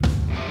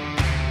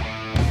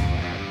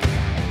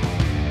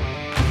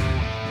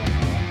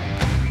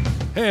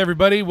Hey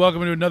everybody,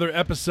 welcome to another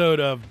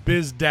episode of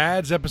Biz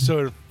Dads,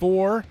 episode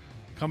 4,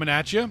 coming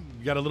at you.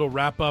 We got a little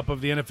wrap-up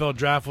of the NFL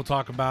draft we'll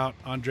talk about.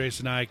 Andres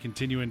and I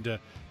continuing to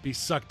be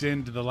sucked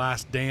into the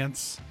last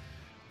dance.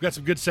 We've got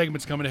some good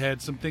segments coming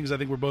ahead, some things I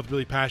think we're both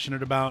really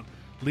passionate about.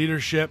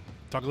 Leadership,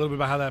 talk a little bit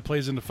about how that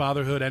plays into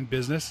fatherhood and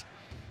business.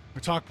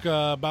 We talk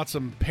about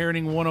some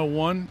parenting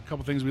 101, a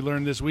couple things we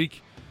learned this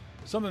week.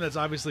 Something that's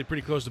obviously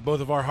pretty close to both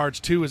of our hearts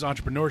too is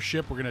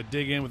entrepreneurship. We're going to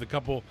dig in with a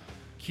couple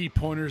key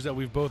pointers that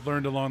we've both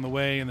learned along the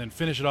way, and then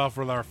finish it off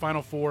with our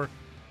final 4,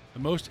 the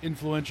most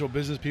influential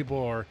business people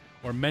or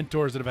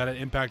mentors that have had an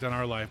impact on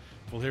our life.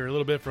 We'll hear a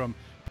little bit from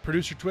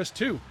Producer Twist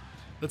too.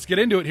 Let's get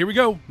into it. Here we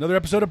go. Another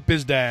episode of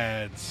Biz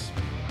Dads.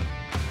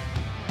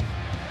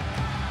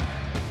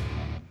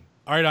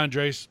 All right,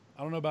 Andres,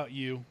 I don't know about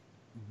you,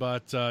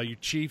 but your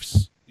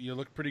Chiefs, you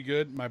look pretty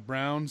good. My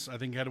Browns, I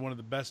think, had one of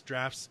the best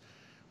drafts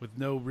with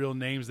no real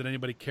names that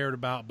anybody cared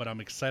about, but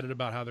I'm excited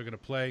about how they're going to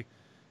play.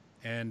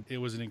 And it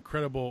was an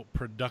incredible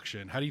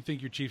production. How do you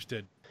think your Chiefs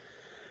did?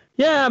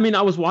 Yeah, I mean,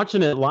 I was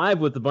watching it live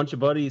with a bunch of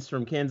buddies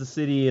from Kansas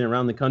City and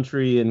around the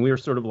country, and we were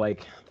sort of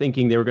like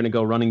thinking they were going to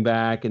go running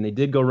back, and they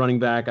did go running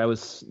back. I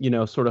was,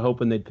 sort of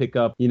hoping they'd pick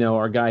up,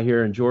 our guy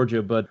here in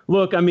Georgia. But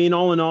look, I mean,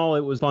 all in all,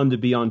 it was fun to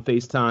be on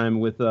FaceTime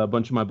with a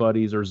bunch of my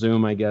buddies, or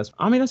Zoom, I guess.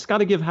 I mean, I just got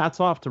to give hats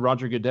off to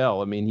Roger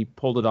Goodell. I mean, he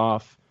pulled it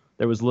off.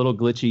 There was little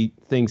glitchy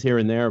things here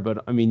and there,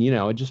 but I mean,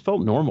 it just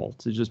felt normal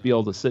to just be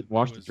able to sit and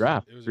watch the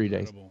draft for 3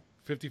 days.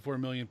 54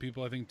 million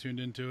people, I think, tuned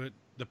into it.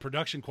 The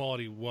production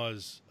quality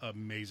was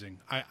amazing.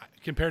 I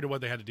compared to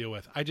what they had to deal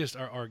with.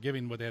 Are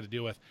giving what they had to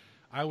deal with.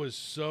 I was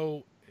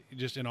so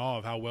just in awe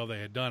of how well they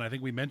had done. I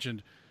think we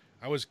mentioned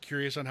I was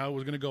curious on how it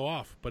was going to go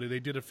off, but they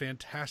did a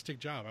fantastic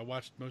job. I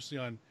watched mostly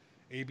on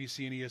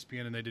ABC and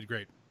ESPN, and they did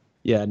great.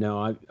 Yeah,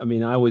 no, I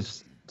mean, I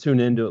always tune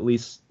into at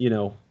least,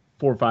 4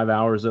 or 5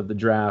 hours of the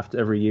draft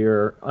every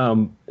year.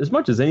 As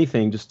much as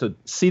anything, just to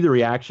see the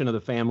reaction of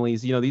the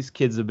families. These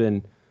kids have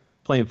been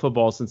playing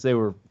football since they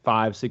were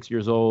 5, 6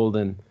 years old,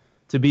 and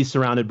to be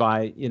surrounded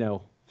by,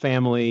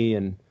 family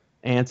and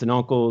aunts and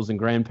uncles and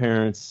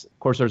grandparents. Of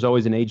course, there's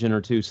always an agent or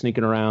two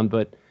sneaking around,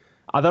 but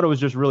I thought it was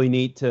just really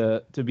neat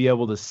to be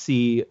able to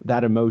see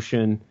that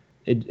emotion.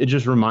 It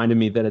just reminded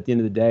me that at the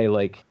end of the day,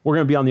 like, we're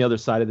going to be on the other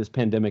side of this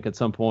pandemic at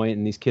some point,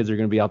 and these kids are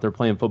going to be out there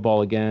playing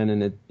football again,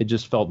 and it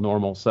just felt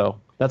normal. So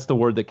that's the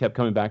word that kept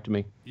coming back to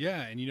me.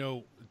 Yeah, and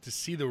to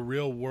see the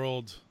real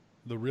world,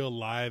 the real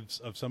lives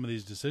of some of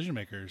these decision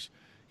makers,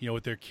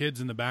 with their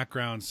kids in the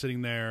background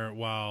sitting there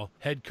while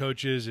head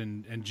coaches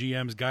and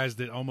GMs, guys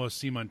that almost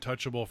seem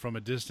untouchable from a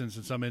distance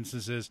in some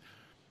instances,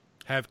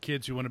 have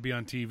kids who want to be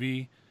on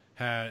TV.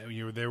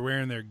 They're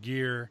wearing their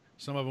gear.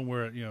 Some of them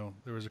were,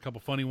 there was a couple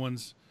funny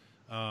ones.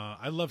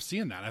 I love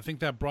seeing that. I think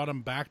that brought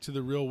them back to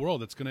the real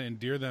world. That's going to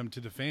endear them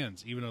to the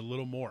fans even a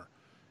little more.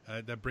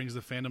 That brings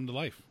the fandom to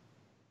life.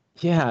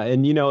 Yeah,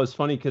 and it's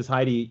funny because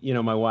Heidi,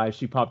 my wife,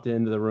 she popped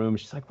into the room.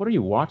 She's like, "What are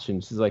you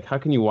watching?" She's like, "How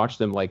can you watch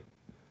them like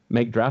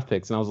make draft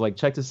picks?" And I was like,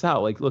 check this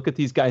out. Like, look at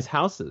these guys'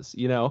 houses,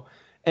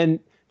 And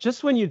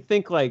just when you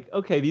think like,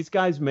 okay, these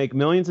guys make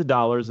millions of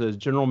dollars as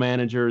general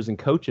managers and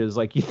coaches,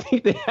 like you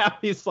think they have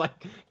these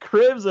like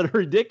cribs that are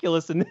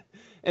ridiculous. And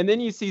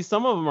then you see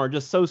some of them are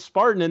just so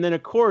Spartan. And then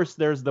of course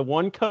there's the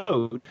one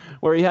coach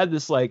where he had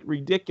this like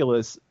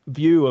ridiculous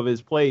view of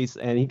his place,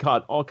 and he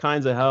caught all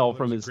kinds of hell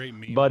from his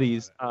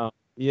buddies.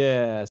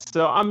 Yeah.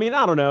 So, I mean,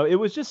 I don't know. It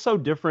was just so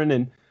different.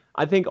 And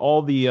I think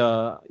all the,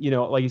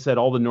 like you said,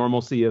 all the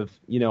normalcy of,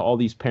 all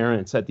these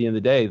parents at the end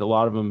of the day, a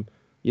lot of them,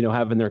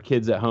 having their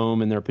kids at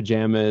home in their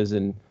pajamas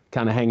and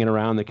kind of hanging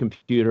around the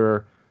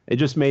computer. It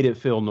just made it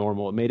feel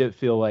normal. It made it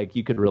feel like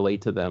you could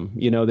relate to them.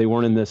 They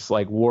weren't in this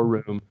like war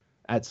room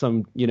at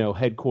some,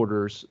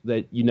 headquarters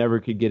that you never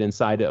could get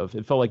inside of.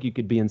 It felt like you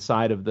could be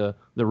inside of the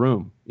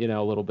room, a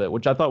little bit,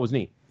 which I thought was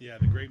neat. Yeah,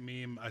 the great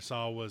meme I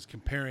saw was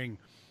comparing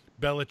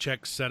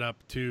Belichick's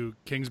setup to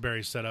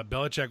Kingsbury's setup.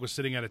 Belichick was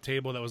sitting at a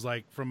table that was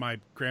like from my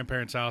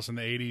grandparents' house in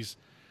the 80s,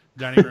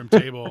 dining room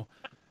table.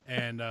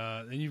 And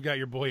then you've got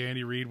your boy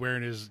Andy Reid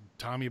wearing his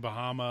Tommy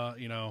Bahama,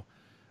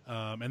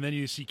 and then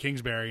you see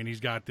Kingsbury, and he's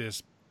got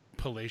this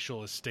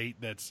palatial estate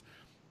that's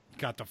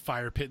got the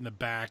fire pit in the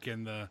back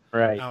and the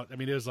right. I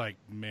mean, it was like,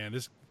 man,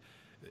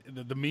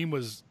 the meme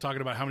was talking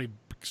about how many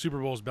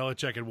Super Bowls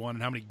Belichick had won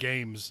and how many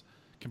games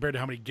compared to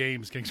how many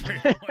games Kingsbury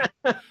had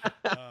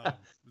won.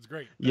 It's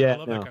great. Yeah, I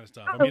love that kind of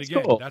stuff. I mean,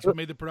 again, cool. That's what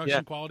made the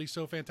production quality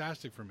so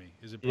fantastic for me.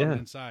 Is it brought it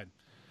inside?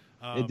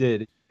 It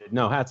did.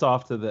 No, hats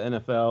off to the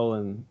NFL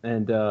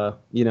and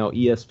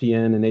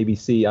ESPN and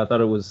ABC. I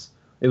thought it was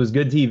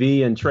good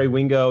TV, and Trey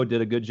Wingo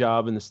did a good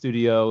job in the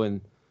studio,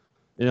 and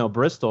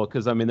Bristol,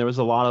 because I mean there was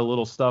a lot of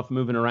little stuff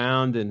moving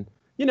around, and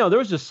there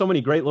was just so many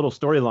great little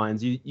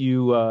storylines.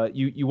 You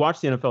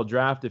watch the NFL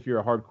draft if you're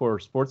a hardcore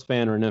sports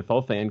fan or an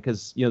NFL fan,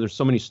 because there's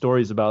so many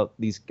stories about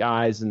these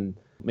guys, and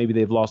maybe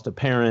they've lost a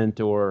parent,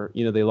 or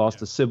they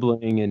lost a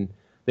sibling, and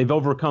they've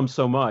overcome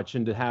so much.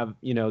 And to have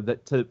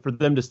for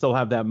them to still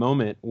have that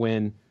moment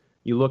when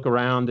you look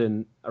around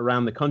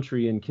the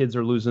country and kids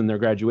are losing their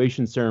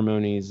graduation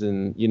ceremonies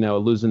and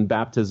losing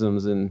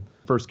baptisms, and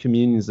first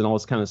communions and all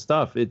this kind of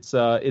stuff. It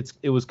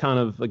was kind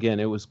of, again,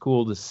 it was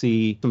cool to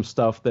see some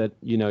stuff that,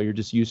 you're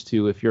just used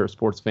to if you're a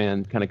sports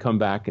fan kind of come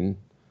back and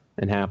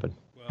happen.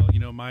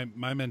 Well,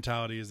 my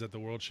mentality is that the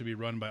world should be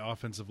run by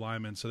offensive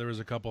linemen. So there was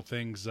a couple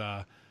things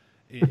that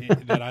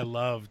I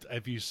loved.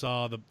 If you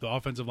saw the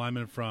offensive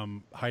lineman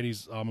from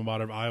Heidi's alma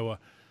mater of Iowa,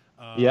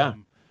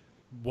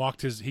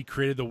 he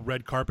created the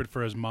red carpet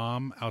for his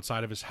mom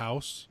outside of his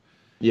house.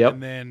 Yep.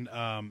 And then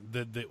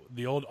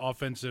the old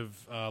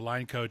offensive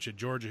line coach at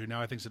Georgia, who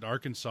now I think is at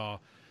Arkansas,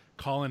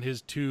 calling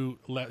his two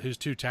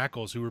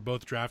tackles who were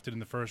both drafted in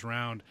the first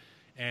round,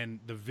 and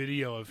the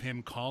video of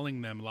him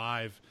calling them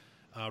live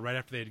right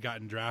after they had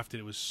gotten drafted,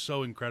 it was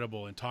so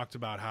incredible, and talk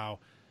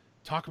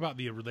about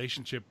the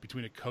relationship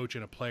between a coach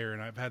and a player.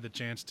 And I've had the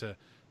chance to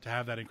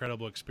have that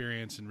incredible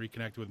experience and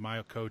reconnect with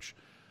my coach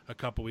a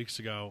couple weeks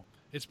ago.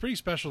 It's pretty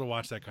special to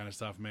watch that kind of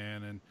stuff,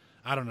 man. And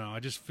I don't know, I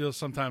just feel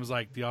sometimes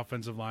like the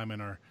offensive linemen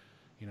are,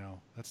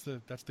 that's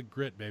the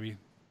grit, baby.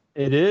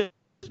 It is,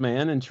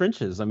 man, in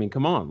trenches. I mean,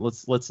 come on,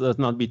 let's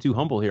not be too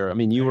humble here. I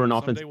mean, you were an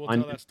offensive lineman.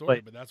 We'll tell that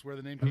story, but that's where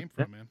the name came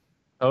from, man.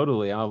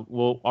 Totally.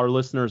 Well, our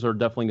listeners are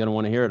definitely going to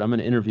want to hear it. I'm going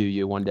to interview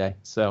you one day.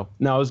 So,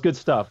 no, it was good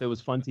stuff. It was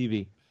fun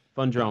TV,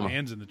 fun drama.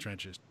 Hands in the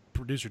trenches.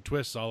 Producer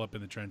Twists all up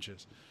in the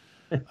trenches.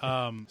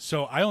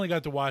 So I only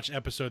got to watch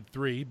episode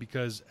 3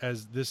 because,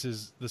 as this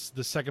is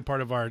the second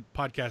part of our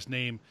podcast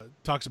name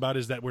talks about,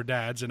 is that we're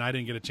dads, and I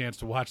didn't get a chance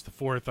to watch the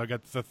 4th. I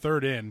got the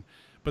 3rd in.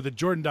 But the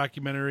Jordan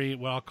documentary,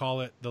 well, I'll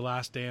call it The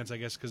Last Dance, I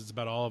guess, because it's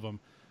about all of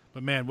them.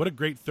 But, man, what a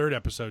great 3rd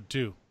episode,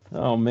 too.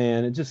 Oh,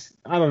 man,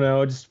 I don't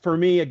know. Just for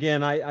me,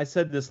 again, I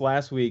said this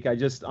last week.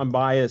 I'm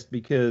biased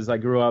because I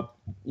grew up,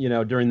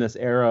 during this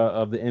era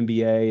of the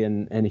NBA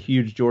and a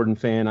huge Jordan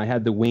fan. I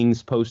had the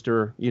Wings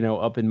poster,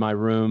 up in my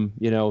room,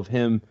 of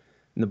him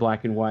in the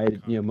black and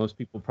white. Most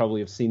people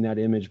probably have seen that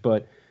image.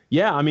 But,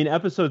 yeah, I mean,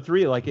 episode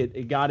 3, like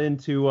it got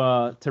into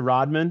to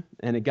Rodman,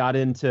 and it got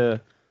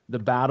into the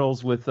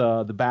battles with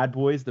the bad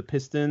boys, the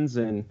Pistons.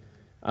 And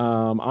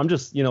I'm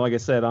just, like I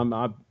said,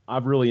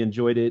 I've really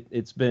enjoyed it.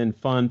 It's been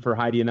fun for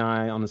Heidi and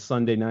I on a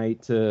Sunday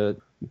night to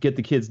get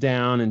the kids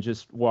down and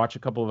just watch a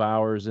couple of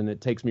hours. And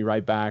it takes me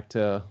right back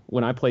to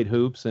when I played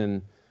hoops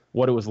and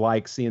what it was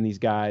like seeing these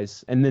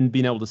guys and then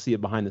being able to see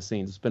it behind the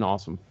scenes. It's been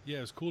awesome. Yeah,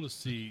 it was cool to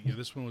see.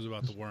 This one was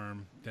about the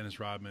Worm, Dennis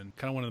Rodman,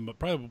 kind of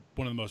probably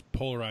one of the most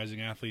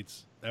polarizing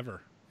athletes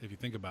ever, if you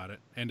think about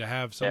it. And to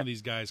have some of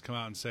these guys come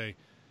out and say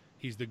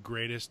he's the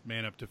greatest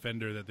man-up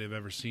defender that they've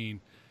ever seen.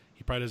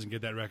 He probably doesn't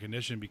get that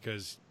recognition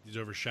because he's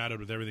overshadowed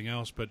with everything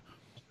else, but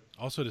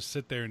also to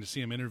sit there and to see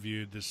him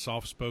interviewed, this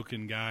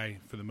soft-spoken guy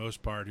for the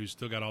most part, who's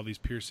still got all these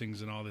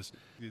piercings and all this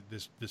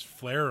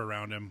flair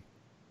around him,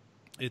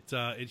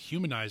 it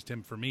humanized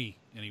him for me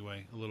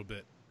anyway a little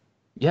bit.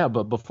 Yeah,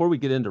 but before we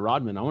get into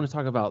Rodman, I want to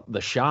talk about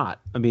the shot.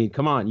 I mean,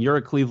 come on, you're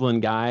a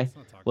Cleveland guy.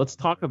 Let's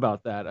talk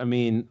about that. I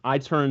mean, I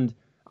turned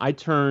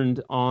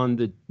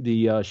on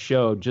the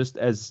show just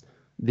as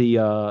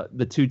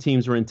the two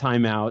teams were in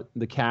timeout.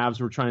 The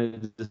Cavs were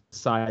trying to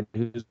decide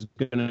who's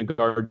going to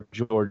guard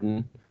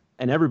Jordan,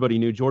 and everybody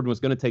knew Jordan was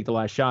going to take the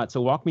last shot.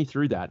 So walk me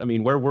through that. I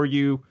mean, where were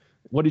you?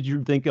 What did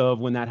you think of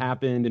when that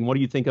happened, and what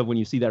do you think of when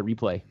you see that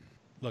replay?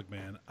 Look,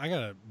 man, I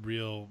got a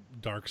real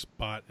dark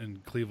spot in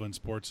Cleveland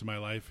sports in my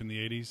life in the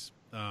 80s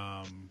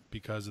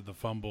because of the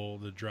fumble,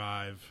 the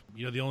drive.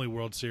 The only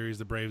World Series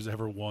the Braves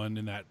ever won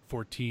in that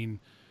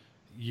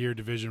 14-year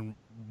division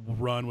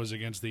run was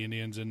against the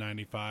Indians in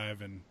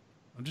 95, and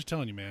I'm just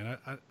telling you, man,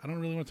 I don't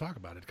really want to talk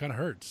about it. It kind of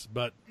hurts,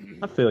 but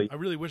I feel you. I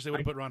really wish they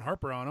would have put Ron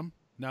Harper on him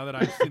now that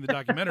I've seen the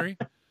documentary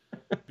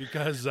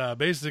because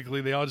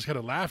basically they all just kind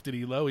of laughed at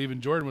Elo. Even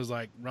Jordan was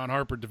like, Ron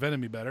Harper defended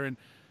me better. And,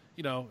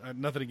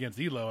 nothing against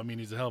Elo. I mean,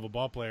 he's a hell of a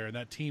ball player, and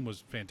that team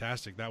was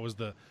fantastic. That was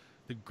the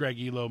Greg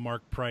Elo,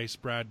 Mark Price,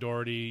 Brad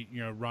Daugherty,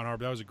 Ron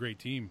Harper. That was a great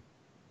team.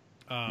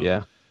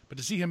 Yeah. But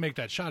to see him make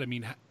that shot, I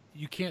mean,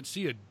 you can't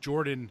see a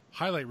Jordan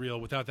highlight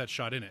reel without that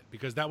shot in it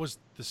because that was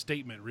the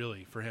statement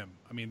really for him.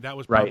 I mean, that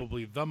was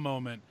probably the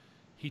moment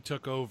he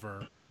took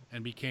over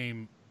and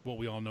became what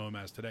we all know him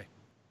as today.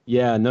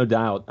 Yeah, no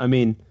doubt. I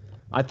mean,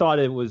 I thought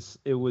it was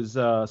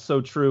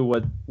so true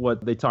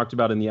what they talked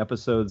about in the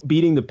episodes.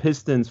 Beating the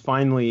Pistons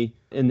finally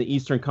in the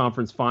Eastern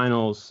Conference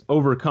Finals,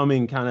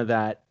 overcoming kind of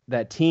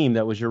that team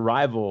that was your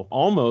rival,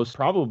 almost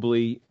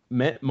probably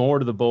meant more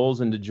to the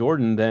Bulls and to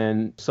Jordan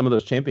than some of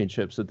those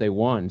championships that they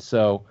won.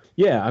 So,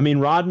 yeah, I mean,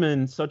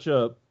 Rodman, such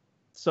a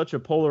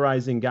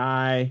polarizing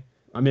guy.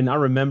 I mean, I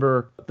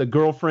remember the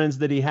girlfriends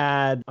that he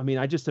had. I mean,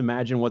 I just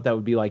imagine what that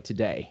would be like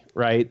today,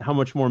 right? How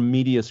much more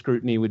media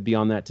scrutiny would be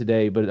on that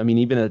today. But, I mean,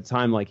 even at the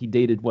time, like he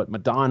dated,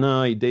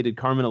 Madonna, he dated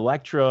Carmen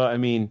Electra. I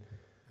mean,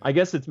 I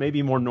guess it's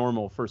maybe more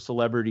normal for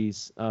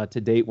celebrities to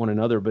date one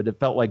another, but it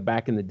felt like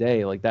back in the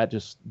day, like that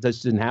just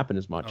didn't happen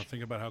as much.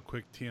 Think about how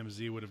quick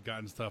TMZ would have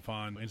gotten stuff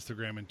on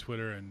Instagram and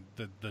Twitter and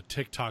the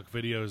TikTok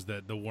videos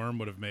that the Worm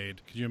would have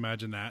made. Could you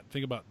imagine that?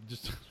 Think about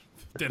just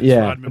Dennis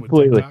Rodman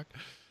completely. with TikTok.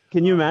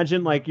 Can you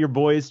imagine like your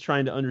boys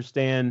trying to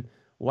understand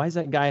why does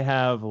that guy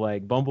have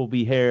like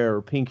bumblebee hair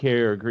or pink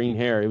hair or green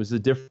hair? It was a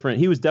different.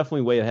 He was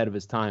definitely way ahead of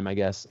his time, I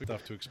guess.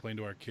 Stuff to explain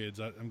to our kids.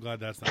 I'm glad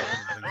that's not one of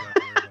the things I have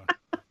to worry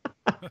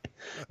about.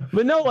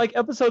 But no, like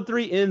episode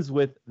 3 ends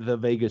with the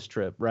Vegas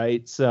trip,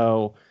 right?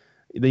 So,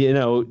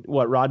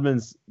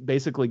 Rodman's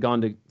basically gone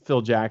to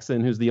Phil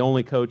Jackson, who's the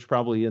only coach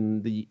probably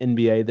in the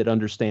NBA that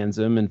understands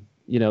him. And,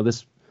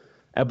 this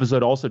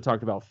episode also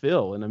talked about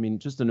Phil. And I mean,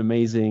 just an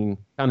amazing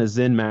kind of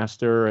Zen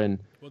master and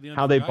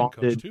how they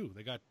bonded. Coach too.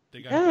 They got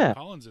Bill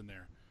Collins in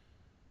there.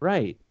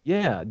 Right.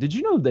 Yeah. Did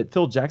you know that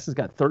Phil Jackson's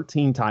got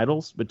 13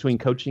 titles between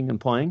coaching and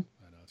playing?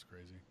 I know, it's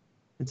crazy.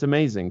 It's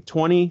amazing.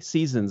 20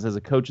 seasons as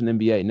a coach in the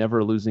NBA, never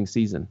a losing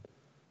season.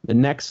 The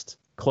next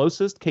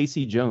closest,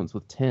 Casey Jones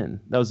with 10.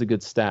 That was a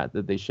good stat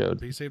that they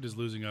showed. He saved his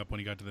losing up when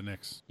he got to the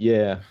Knicks.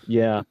 Yeah.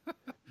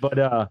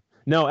 But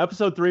no,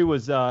 episode 3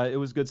 was it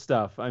was good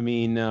stuff. I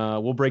mean,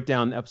 we'll break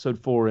down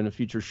episode 4 in a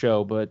future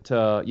show, but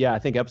I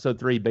think episode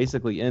 3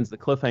 basically ends. The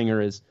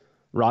cliffhanger is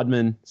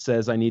Rodman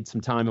says, "I need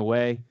some time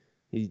away."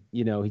 He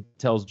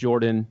tells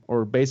Jordan,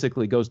 or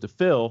basically goes to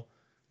Phil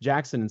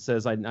Jackson and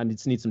says, I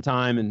just need some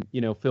time. And,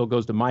 Phil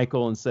goes to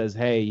Michael and says,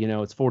 hey,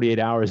 it's 48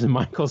 hours. And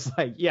Michael's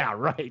like, yeah,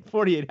 right,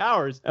 48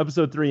 hours.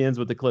 Episode 3 ends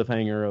with the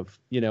cliffhanger of,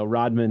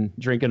 Rodman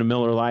drinking a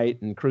Miller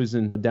Lite and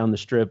cruising down the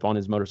strip on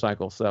his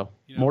motorcycle. So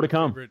more to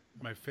come.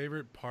 My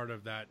favorite part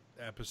of that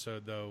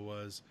episode, though,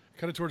 was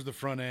kind of towards the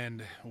front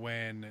end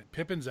when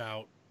Pippen's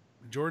out.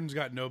 Jordan's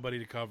got nobody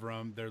to cover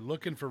him. They're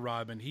looking for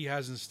Rodman. He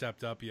hasn't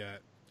stepped up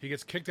yet. He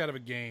gets kicked out of a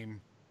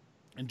game.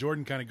 And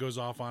Jordan kind of goes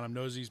off on him,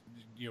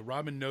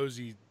 Rodman knows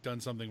he's done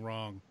something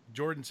wrong.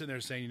 Jordan sitting there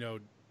saying,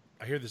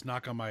 I hear this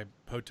knock on my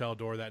hotel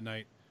door that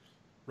night.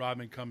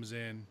 Rodman comes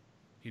in.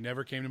 He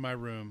never came to my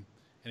room.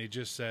 And he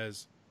just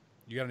says,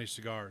 you got any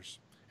cigars?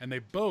 And they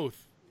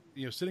both,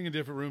 sitting in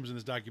different rooms in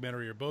this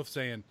documentary, are both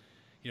saying,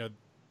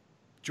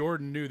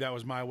 Jordan knew that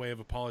was my way of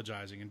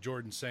apologizing. And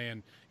Jordan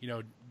saying,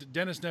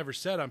 Dennis never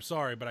said I'm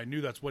sorry, but I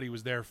knew that's what he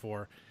was there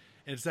for.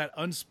 And it's that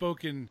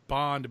unspoken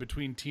bond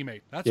between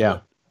teammates. That's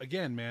what.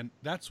 Again, man,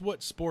 that's why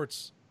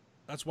sports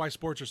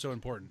are so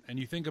important. And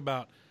you think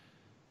about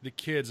the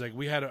kids, like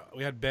we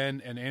had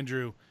Ben and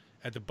Andrew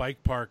at the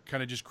bike park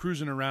kind of just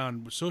cruising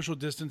around, social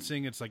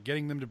distancing. It's like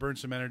getting them to burn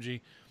some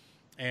energy.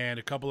 And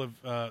a couple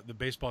of the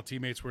baseball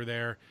teammates were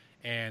there.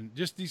 And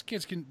just these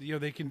kids can,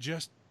 they can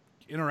just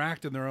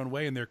interact in their own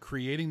way, and they're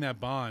creating that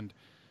bond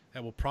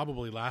that will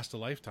probably last a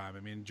lifetime.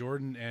 I mean,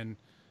 Jordan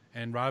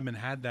and Rodman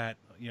had that,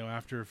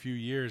 after a few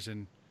years.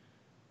 And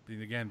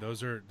again,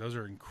 those are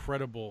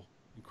incredible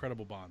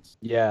bonds.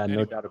 Yeah, anyway,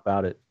 no doubt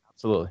about it.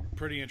 Absolutely.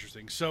 Pretty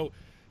interesting. So,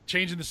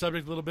 changing the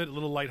subject a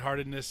little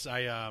lightheartedness.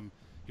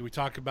 We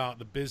talk about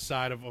the biz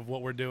side of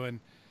what we're doing,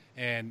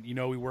 and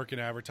we work in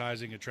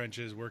advertising at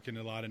Trenches, working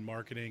a lot in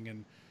marketing,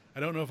 and I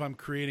don't know if I'm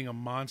creating a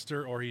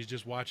monster or he's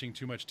just watching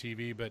too much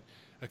TV, but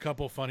a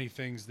couple funny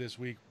things this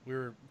week. We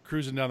were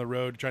cruising down the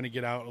road trying to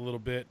get out a little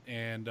bit,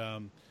 and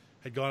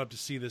had gone up to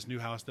see this new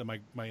house that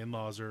my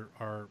in-laws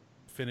are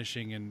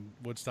finishing in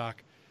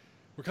Woodstock.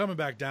 We're coming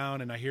back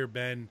down, and I hear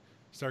Ben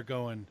start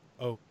going,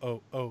 oh,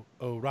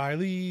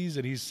 O'Reilly's,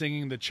 and he's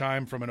singing the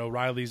chime from an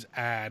O'Reilly's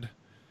ad.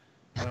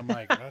 And I'm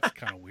like, that's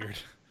kind of weird.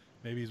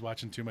 Maybe he's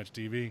watching too much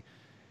TV.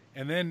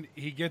 And then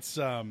he gets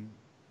home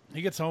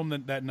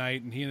that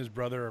night, and he and his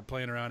brother are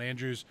playing around.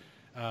 Andrew's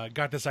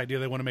got this idea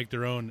they want to make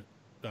their own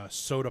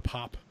soda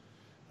pop.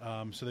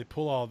 So they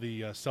pull all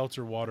the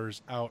seltzer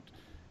waters out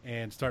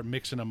and start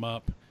mixing them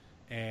up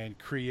and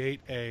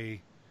create a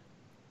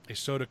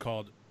soda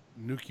called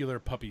Nuclear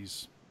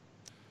Puppies.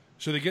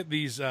 So they get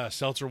these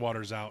seltzer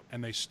waters out,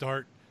 and they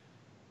start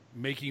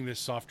making this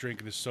soft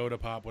drink, this soda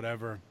pop,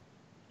 whatever.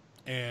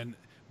 And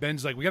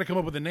Ben's like, we got to come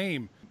up with a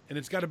name, and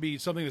it's got to be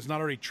something that's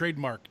not already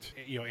trademarked.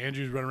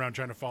 Andrew's running around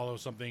trying to follow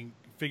something,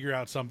 figure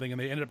out something,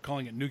 and they ended up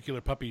calling it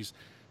Nuclear Puppies.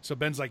 So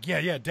Ben's like,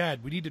 yeah,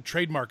 Dad, we need to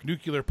trademark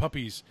Nuclear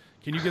Puppies.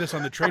 Can you get us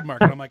on the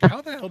trademark? And I'm like, how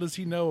the hell does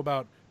he know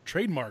about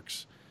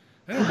trademarks?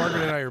 I know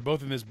Margaret and I are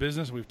both in this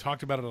business, and we've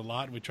talked about it a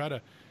lot, and we try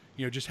to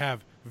just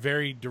have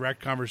very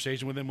direct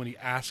conversation with him when he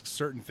asks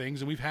certain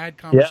things. And we've had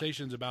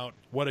conversations about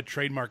what a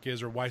trademark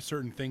is or why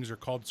certain things are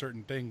called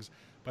certain things.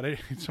 But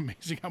it's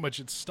amazing how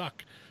much it's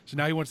stuck. So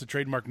now he wants to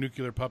trademark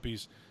Nuclear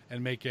Puppies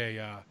and make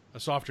a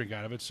soft drink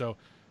out of it. So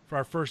for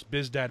our first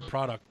BizDad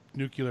product,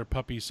 Nuclear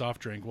Puppy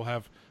soft drink, we'll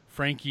have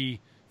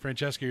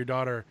Francesca, your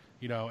daughter,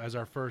 as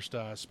our first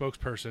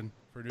spokesperson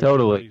for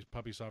Nuclear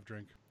Puppy soft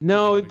drink.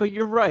 No, but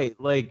you're right.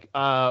 Like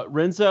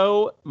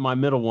Renzo, my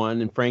middle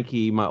one, and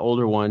Frankie, my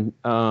older one.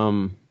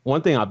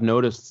 One thing I've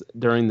noticed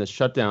during the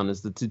shutdown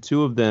is that the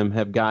two of them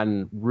have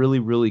gotten really,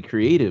 really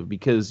creative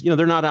because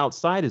they're not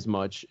outside as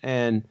much.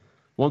 And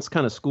once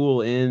kind of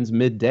school ends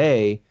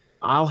midday,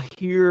 I'll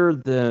hear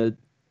the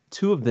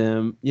two of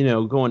them,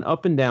 going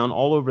up and down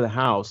all over the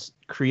house,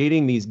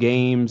 creating these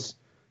games,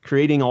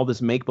 creating all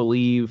this make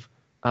believe.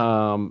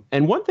 And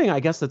one thing I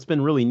guess that's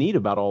been really neat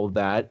about all of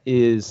that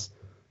is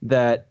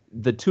that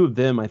the two of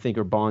them, I think,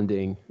 are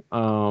bonding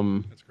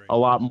a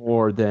lot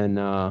more than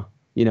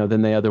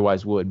they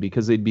otherwise would,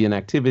 because they'd be in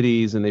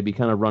activities and they'd be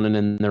kind of running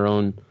in their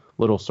own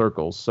little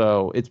circles.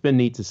 So it's been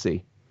neat to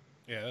see.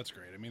 Yeah, that's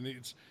great. I mean,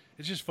 it's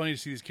just funny to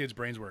see these kids'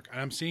 brains work. And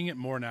I'm seeing it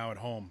more now at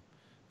home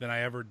than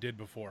I ever did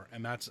before.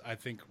 And that's, I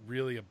think,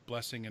 really a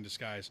blessing in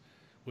disguise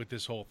with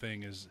this whole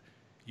thing is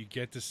you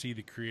get to see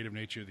the creative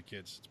nature of the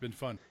kids. It's been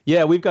fun.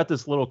 Yeah, we've got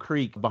this little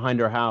creek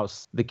behind our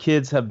house. The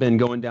kids have been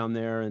going down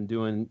there and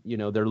doing,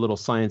 their little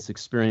science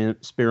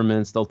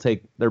experiments. They'll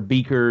take their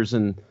beakers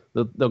and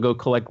they'll go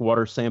collect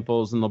water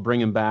samples and they'll bring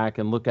them back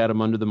and look at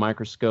them under the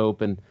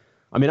microscope. And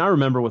I mean, I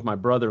remember with my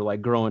brother,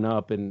 like growing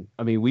up, and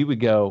I mean, we would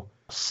go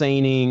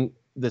seining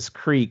this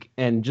creek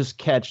and just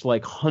catch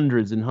like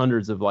hundreds and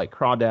hundreds of like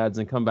crawdads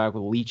and come back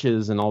with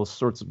leeches and all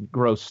sorts of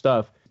gross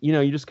stuff.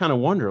 You just kind of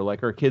wonder,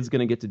 like, are kids going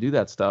to get to do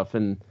that stuff?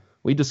 And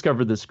we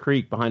discovered this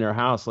creek behind our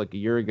house like a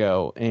year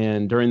ago.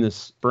 And during this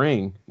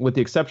spring, with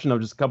the exception of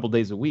just a couple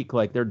days a week,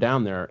 like they're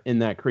down there in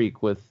that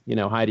creek with,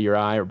 Heidi or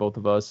I or both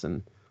of us.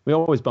 And we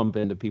always bump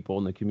into people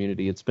in the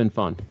community. It's been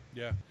fun.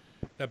 Yeah,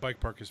 that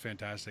bike park is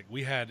fantastic.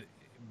 We had,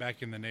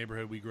 back in the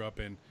neighborhood we grew up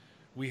in,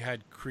 we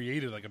had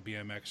created like a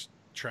BMX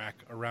track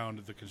around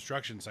the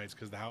construction sites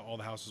because all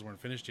the houses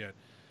weren't finished yet.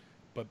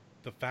 But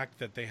the fact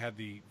that they had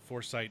the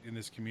foresight in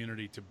this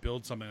community to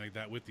build something like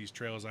that with these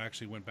trails, I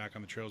actually went back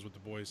on the trails with the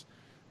boys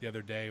the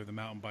other day with a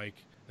mountain bike.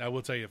 I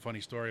will tell you a funny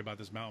story about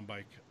this mountain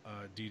bike,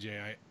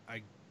 DJ.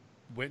 I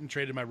went and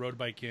traded my road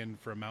bike in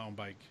for a mountain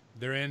bike.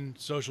 They're in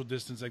social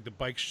distance, like the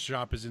bike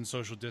shop is in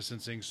social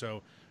distancing,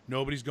 so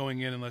nobody's going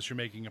in unless you're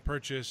making a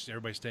purchase.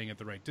 Everybody's staying at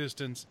the right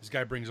distance. This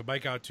guy brings a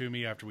bike out to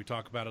me after we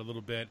talk about it a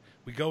little bit.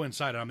 We go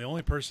inside, and I'm the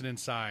only person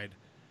inside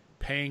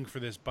paying for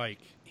this bike.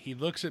 He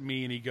looks at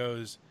me and he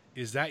goes,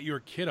 "Is that your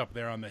kid up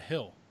there on the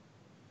hill?"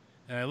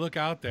 And I look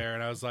out there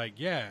and I was like,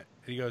 "Yeah." And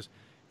he goes,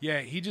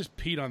 "Yeah, he just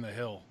peed on the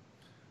hill."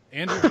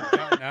 Andrew had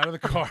gotten out of the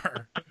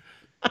car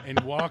and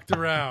walked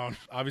around.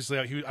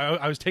 Obviously,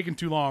 I was taking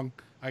too long,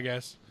 I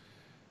guess.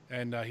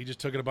 And he just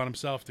took it upon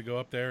himself to go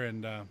up there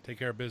and take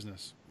care of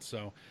business.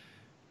 So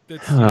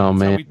that's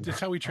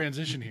how we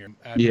transition here.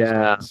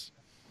 Yeah.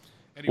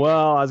 Anyway,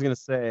 well, I was going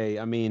to say,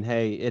 I mean,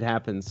 hey, it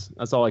happens.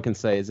 That's all I can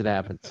say is it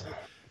happens.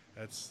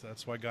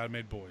 That's why God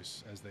made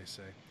boys, as they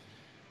say.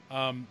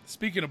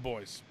 Speaking of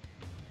boys,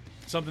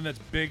 something that's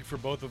big for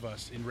both of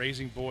us in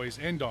raising boys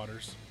and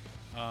daughters,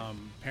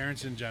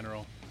 parents in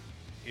general,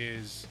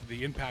 is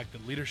the impact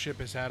that leadership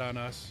has had on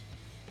us,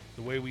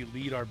 the way we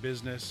lead our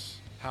business,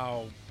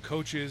 how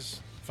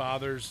coaches,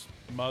 fathers,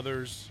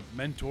 mothers,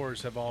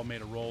 mentors have all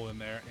made a role in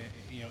there,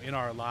 in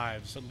our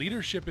lives. So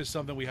leadership is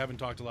something we haven't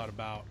talked a lot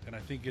about, and I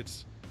think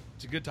it's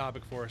a good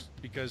topic for us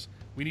because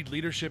we need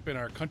leadership in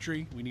our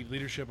country, we need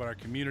leadership in our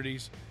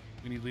communities,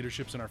 we need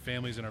leaderships in our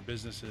families and our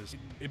businesses.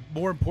 It's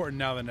more important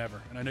now than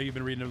ever, and I know you've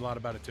been reading a lot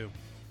about it too.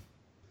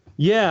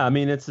 Yeah, I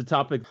mean, it's a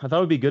topic I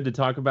thought would be good to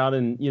talk about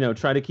and,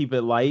 try to keep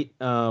it light,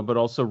 but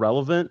also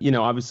relevant.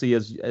 Obviously,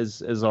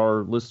 as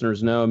our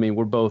listeners know, I mean,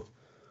 we're both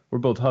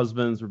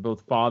husbands, we're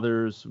both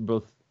fathers, we're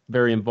both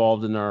very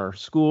involved in our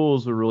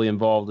schools. We're really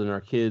involved in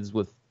our kids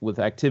with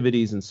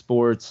activities and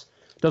sports.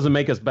 It doesn't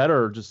make us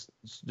better, just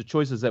the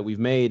choices that we've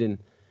made. And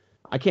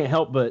I can't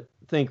help but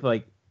think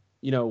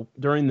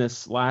during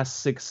this last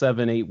 6,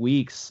 7, 8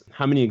 weeks,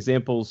 how many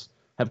examples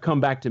have come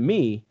back to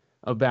me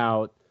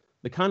about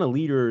the kind of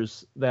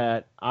leaders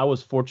that I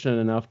was fortunate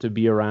enough to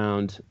be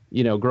around,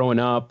 growing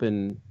up,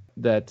 and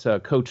that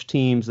coach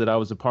teams that I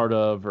was a part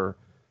of, or,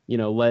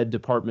 led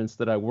departments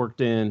that I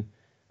worked in.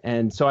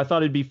 And so I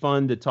thought it'd be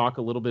fun to talk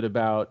a little bit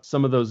about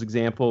some of those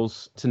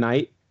examples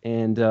tonight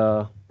and,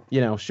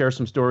 share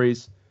some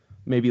stories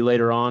maybe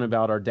later on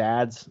about our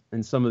dads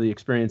and some of the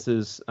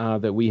experiences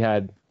that we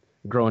had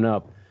growing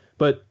up.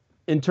 But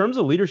in terms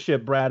of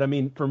leadership, Brad, I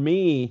mean, for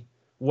me,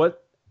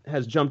 what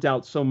has jumped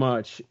out so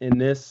much in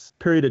this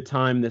period of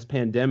time, this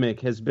pandemic,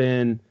 has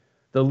been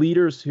the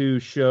leaders who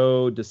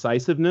show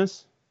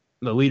decisiveness,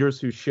 the leaders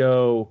who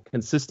show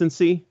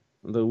consistency,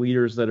 the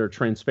leaders that are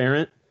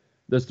transparent.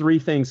 Those three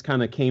things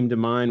kind of came to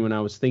mind when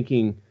I was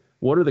thinking,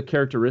 what are the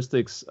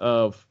characteristics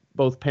of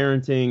both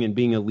parenting and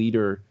being a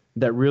leader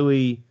that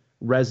really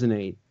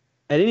resonate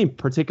at any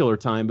particular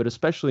time, but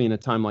especially in a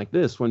time like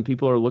this when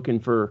people are looking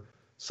for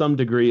some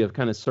degree of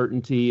kind of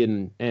certainty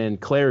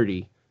and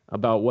clarity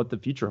about what the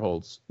future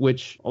holds,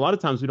 which a lot of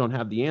times we don't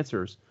have the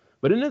answers.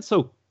 But isn't it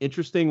so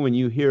interesting when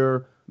you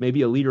hear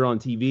maybe a leader on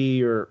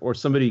TV or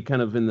somebody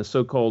kind of in the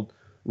so-called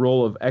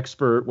role of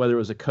expert, whether it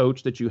was a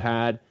coach that you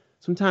had,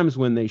 sometimes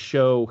when they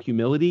show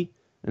humility,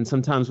 and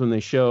sometimes when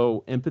they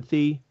show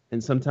empathy,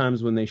 and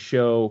sometimes when they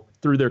show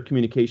through their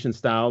communication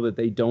style that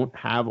they don't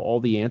have all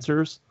the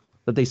answers,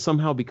 that they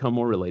somehow become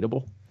more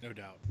relatable? No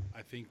doubt.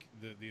 I think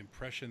the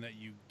impression that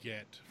you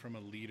get from a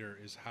leader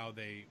is how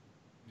they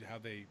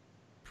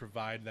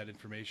provide that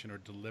information or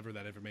deliver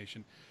that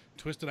information.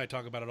 Twist and I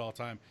talk about it all the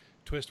time.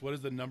 Twist, what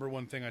is the number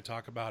one thing I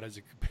talk about as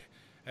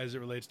it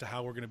relates to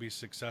how we're going to be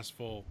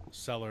successful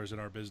sellers in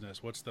our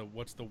business? What's the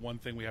one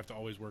thing we have to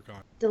always work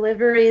on?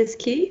 Delivery is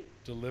key.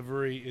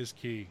 Delivery is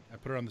key. I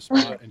put her on the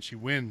spot and she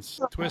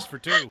wins. Twist for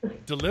 2.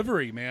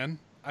 Delivery, man.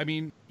 I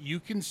mean, you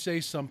can say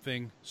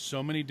something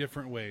so many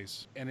different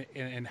ways,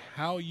 and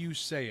how you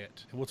say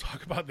it, and we'll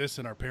talk about this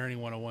in our Parenting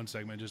 101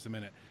 segment in just a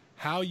minute.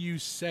 How you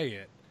say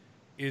it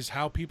is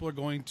how people are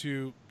going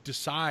to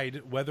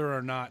decide whether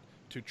or not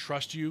to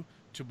trust you,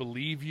 to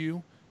believe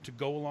you, to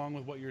go along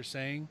with what you're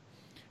saying.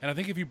 And I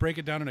think if you break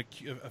it down in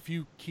a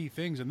few key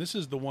things, and this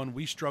is the one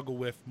we struggle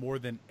with more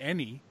than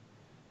any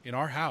in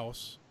our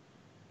house,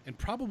 and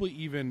probably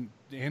even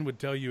Ann would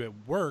tell you at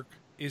work,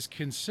 is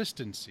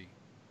consistency.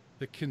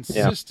 The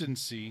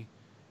consistency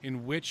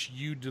in which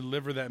you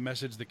deliver that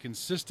message, the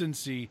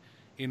consistency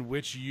in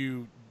which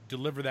you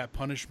deliver that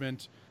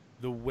punishment,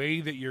 the way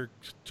that you're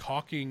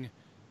talking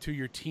to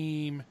your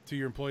team, to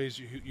your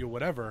employees,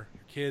 whatever,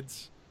 your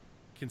kids.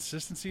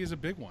 Consistency is a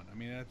big one. I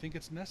mean, I think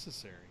it's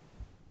necessary.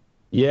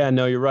 Yeah,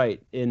 no, you're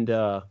right. And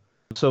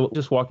so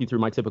just walk you through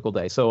my typical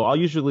day. So I'll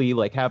usually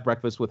like have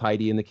breakfast with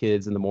Heidi and the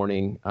kids in the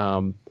morning.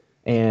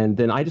 And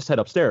then I just head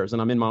upstairs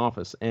and I'm in my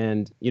office.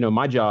 And,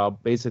 my job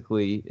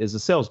basically is a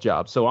sales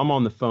job. So I'm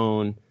on the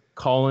phone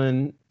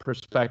calling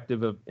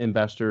prospective of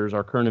investors,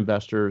 our current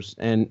investors.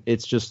 And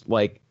it's just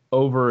like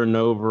over and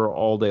over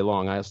all day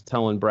long. I was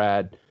telling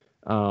Brad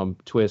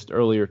Twist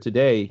earlier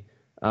today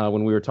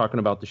when we were talking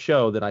about the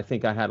show that I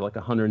think I had like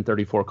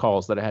 134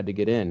 calls that I had to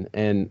get in.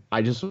 And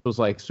I just was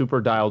like super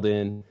dialed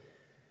in.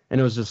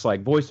 And it was just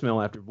like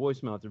voicemail after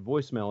voicemail after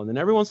voicemail. And then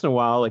every once in a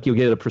while, like you'll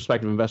get a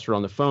prospective investor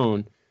on the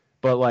phone.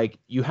 But like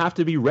you have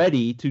to be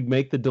ready to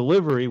make the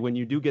delivery when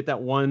you do get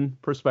that one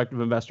prospective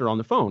investor on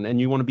the phone,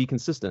 and you want to be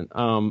consistent.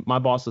 My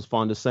boss is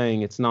fond of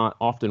saying it's not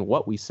often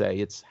what we say,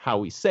 it's how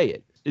we say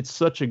it. It's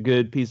such a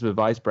good piece of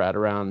advice, Brad,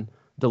 around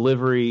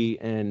delivery,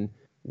 and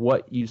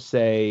what you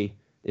say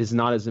is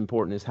not as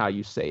important as how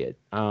you say it.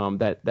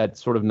 That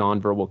sort of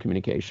nonverbal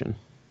communication.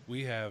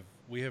 We have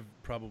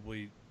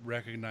probably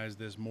recognized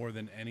this more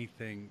than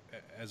anything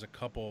as a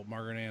couple,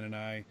 Margaret Ann and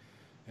I.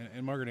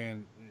 And Margaret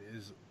Ann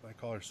is, I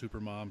call her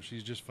super mom.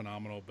 She's just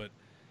phenomenal. But,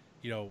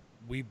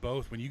 we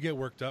both, when you get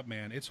worked up,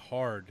 man, it's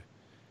hard.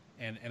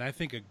 And I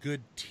think a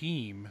good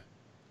team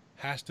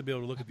has to be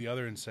able to look at the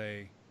other and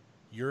say,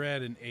 you're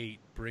at an 8,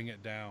 bring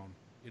it down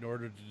in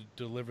order to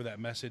deliver that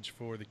message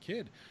for the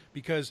kid.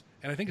 Because,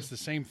 and I think it's the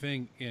same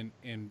thing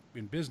in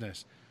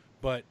business.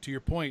 But to your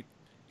point,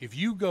 if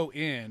you go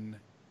in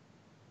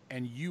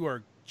and you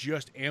are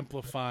just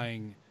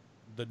amplifying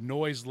the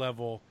noise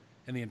level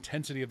and the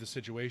intensity of the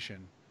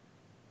situation,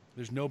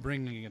 there's no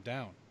bringing it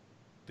down.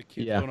 The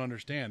kids don't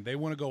understand. They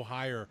want to go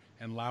higher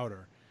and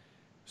louder.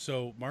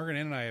 So Margaret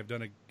Ann and I have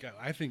done,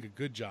 I think, a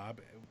good job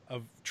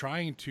of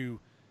trying to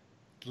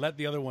let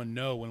the other one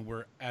know when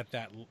we're at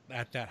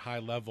that high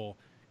level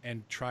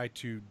and try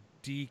to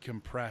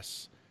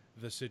decompress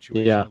the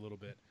situation a little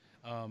bit.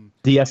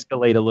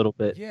 De-escalate a little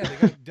bit. Yeah,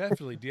 they got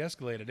definitely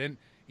de-escalated. And,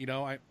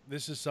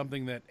 this is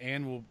something that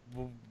Ann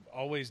will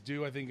always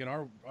do, I think, in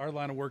our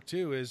line of work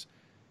too, is,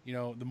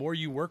 the more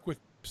you work with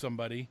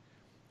somebody,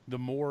 the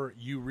more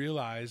you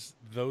realize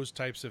those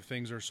types of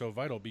things are so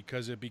vital,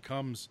 because it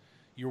becomes,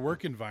 your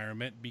work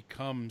environment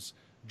becomes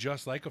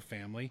just like a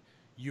family.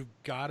 You've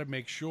got to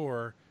make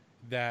sure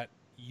that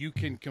you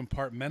can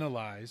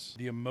compartmentalize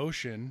the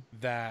emotion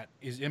that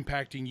is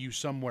impacting you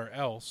somewhere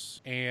else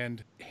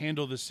and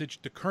handle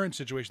the current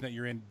situation that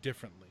you're in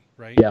differently,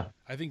 right? Yeah.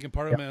 I think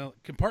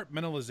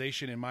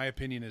compartmentalization, in my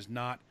opinion, is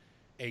not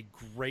a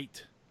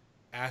great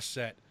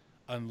asset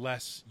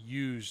unless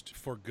used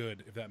for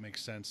good, if that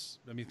makes sense.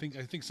 I mean,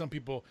 I think some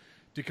people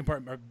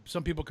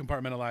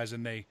compartmentalize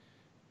and they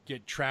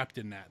get trapped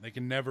in that. They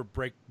can never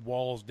break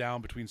walls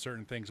down between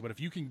certain things. But if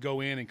you can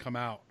go in and come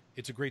out,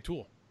 it's a great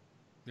tool.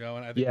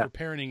 And I think for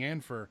parenting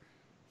and for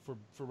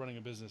running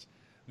a business.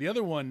 The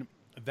other one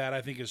that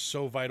I think is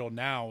so vital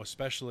now,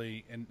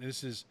 especially, and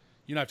this is,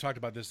 I've talked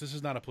about this. This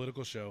is not a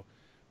political show,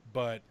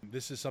 but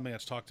this is something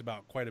that's talked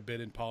about quite a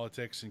bit in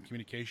politics and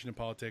communication in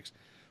politics,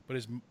 but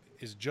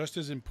is just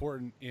as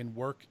important in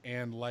work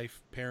and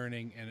life,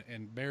 parenting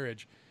and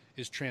marriage,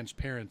 is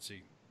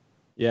transparency.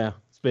 Yeah,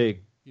 it's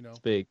big. It's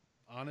big.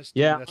 Honesty,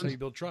 that's how you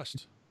build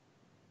trust.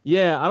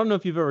 Yeah, I don't know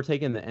if you've ever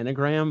taken the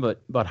Enneagram,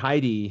 but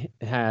Heidi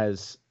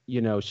has,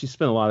 she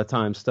spent a lot of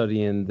time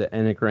studying the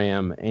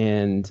Enneagram,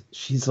 and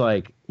she's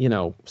like,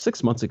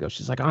 6 months ago,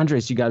 she's like,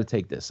 Andres, you got to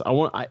take this.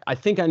 I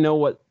think I know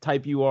what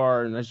type you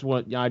are, and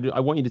I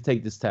want you to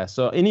take this test.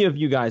 So any of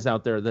you guys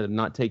out there that have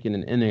not taken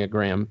an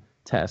Enneagram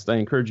test, I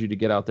encourage you to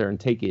get out there and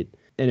take it.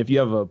 And if you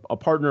have a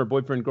partner,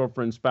 boyfriend,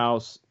 girlfriend,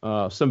 spouse,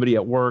 somebody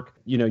at work,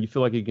 you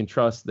feel like you can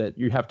trust that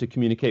you have to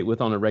communicate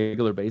with on a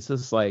regular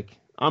basis. Like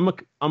I'm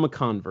a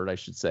convert, I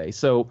should say.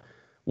 So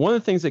one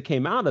of the things that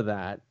came out of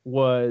that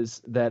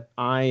was that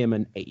I am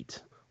an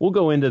 8. We'll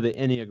go into the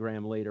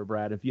Enneagram later,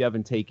 Brad. If you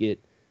haven't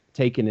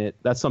taken it,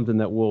 that's something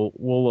that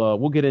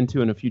we'll get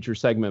into in a future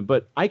segment.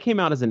 But I came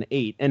out as an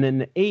 8, and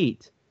an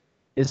 8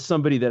 is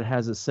somebody that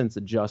has a sense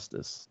of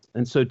justice.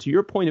 And so to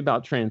your point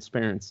about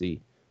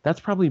transparency, that's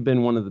probably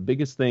been one of the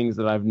biggest things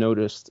that I've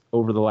noticed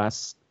over the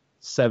last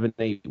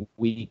 7-8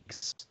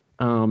 weeks.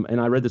 And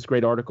I read this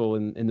great article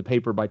in the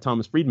paper by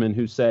Thomas Friedman,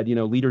 who said,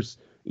 leaders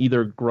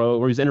either grow,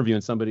 or he's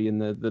interviewing somebody,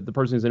 and the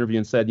person who's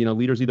interviewing said,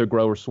 leaders either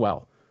grow or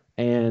swell.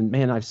 And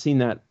man, I've seen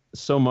that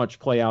so much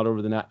play out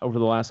over the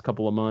last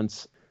couple of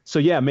months. So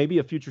yeah, maybe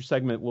a future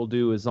segment we'll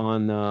do is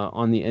on the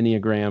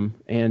Enneagram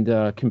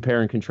and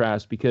compare and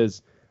contrast,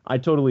 because I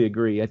totally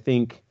agree. I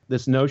think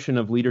this notion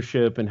of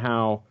leadership and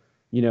how,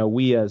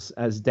 we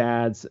as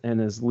dads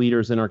and as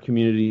leaders in our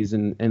communities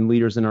and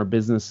leaders in our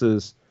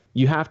businesses,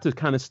 you have to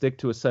kind of stick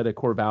to a set of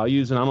core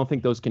values. And I don't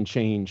think those can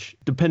change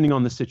depending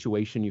on the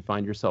situation you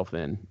find yourself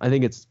in. I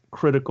think it's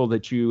critical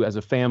that you, as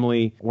a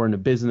family or in a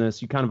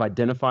business, you kind of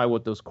identify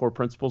what those core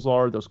principles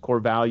are, those core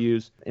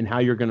values, and how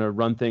you're going to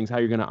run things, how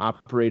you're going to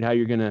operate, how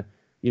you're going to,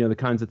 the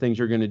kinds of things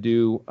you're going to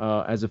do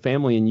as a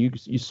family. And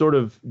you sort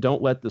of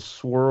don't let the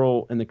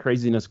swirl and the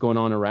craziness going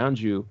on around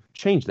you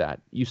change that.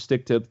 You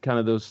stick to kind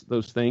of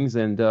those things,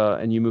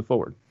 and you move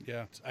forward.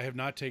 Yeah, I have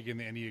not taken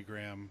the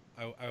Enneagram.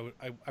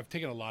 I've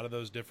taken a lot of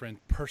those different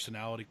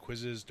personality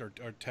quizzes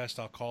or tests,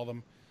 I'll call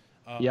them.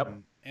 Yep.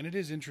 And it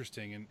is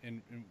interesting,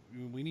 and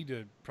we need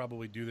to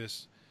probably do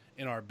this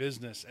in our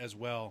business as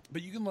well.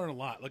 But you can learn a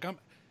lot. Like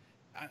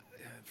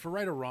for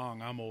right or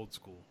wrong, I'm old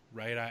school,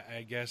 right?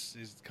 I guess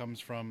it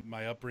comes from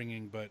my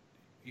upbringing, but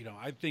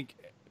I think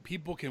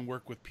people can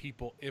work with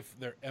people if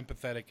they're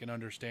empathetic and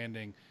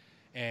understanding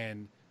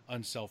and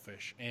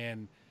unselfish.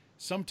 And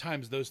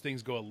sometimes those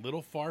things go a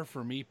little far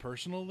for me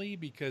personally,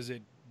 because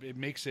it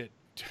makes it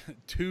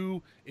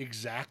too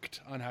exact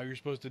on how you're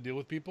supposed to deal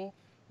with people,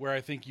 where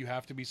I think you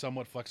have to be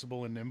somewhat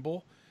flexible and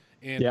nimble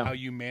in how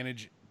you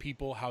manage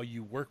people, how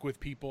you work with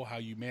people, how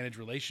you manage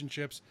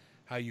relationships,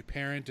 how you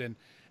parent. And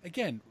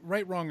again,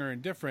 right, wrong, or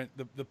indifferent,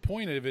 the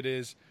point of it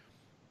is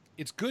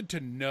it's good to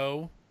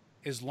know,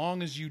 as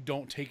long as you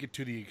don't take it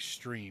to the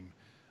extreme.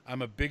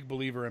 I'm a big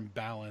believer in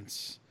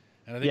balance.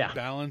 And I think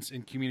balance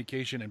in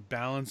communication and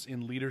balance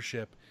in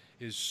leadership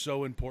is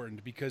so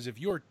important, because if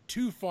you're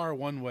too far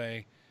one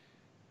way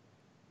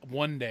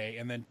one day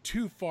and then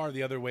too far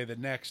the other way the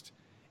next,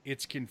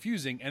 it's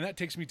confusing. And that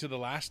takes me to the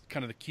last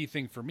kind of the key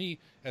thing for me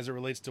as it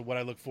relates to what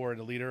I look for in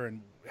a leader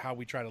and how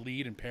we try to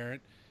lead and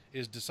parent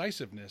is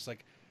decisiveness.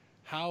 Like,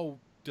 how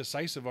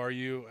decisive are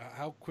you?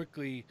 How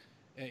quickly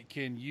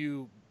can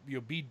you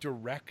be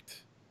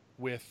direct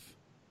with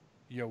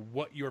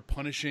what you're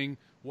punishing,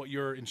 what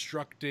you're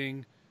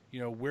instructing,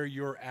 where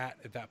you're at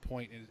that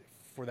point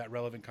for that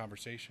relevant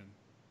conversation.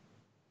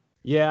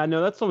 Yeah,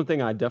 no, that's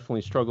something I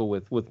definitely struggle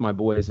with my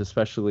boys,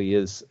 especially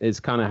is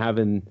kind of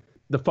having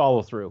the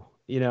follow through.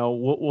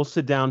 We'll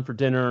sit down for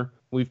dinner.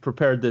 We've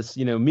prepared this,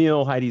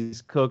 meal.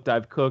 Heidi's cooked,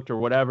 I've cooked, or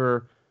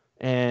whatever.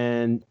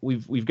 And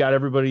we've got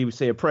everybody, we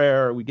say a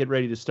prayer, we get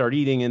ready to start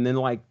eating. And then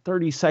like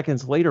 30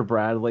 seconds later,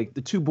 Brad, like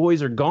the two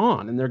boys are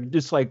gone and they're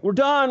just like, we're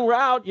done, we're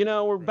out,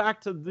 we're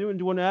back to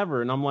doing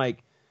whatever. And I'm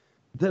like,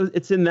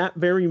 it's in that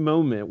very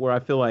moment where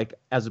I feel like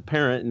as a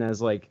parent and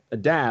as like a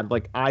dad,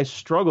 like I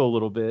struggle a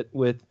little bit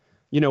with,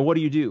 what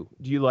do? Do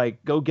you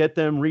like go get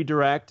them,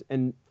 redirect,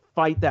 and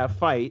fight that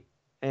fight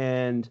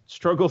and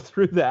struggle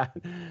through that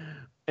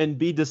and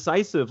be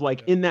decisive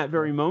like in that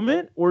very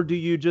moment? Or do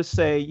you just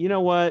say, you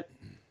know what,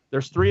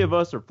 there's 3 of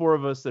us or 4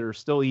 of us that are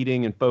still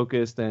eating and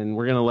focused, and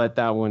we're going to let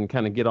that one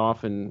kind of get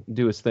off and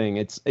do his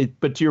thing.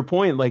 But to your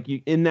point, like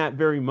in that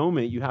very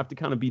moment, you have to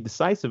kind of be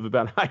decisive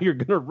about how you're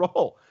going to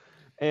roll.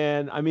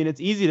 And I mean, it's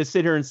easy to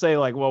sit here and say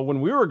like, well,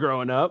 when we were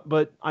growing up,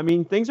 but I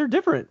mean, things are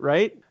different,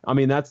 right? I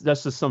mean, that's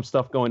just some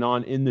stuff going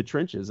on in the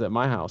trenches at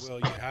my house. Well,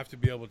 you have to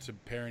be able to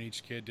parent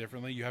each kid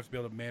differently. You have to be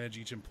able to manage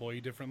each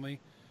employee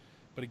differently.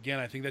 But again,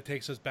 I think that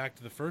takes us back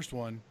to the first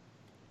one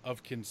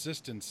of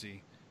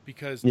consistency,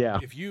 because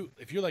if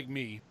you're like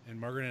me, and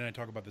Margaret and I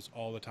talk about this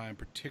all the time,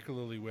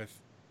 particularly with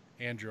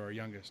Andrew, our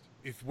youngest,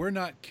 if we're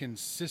not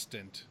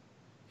consistent,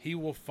 he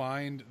will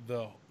find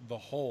the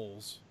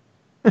holes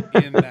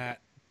in that,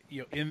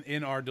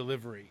 in our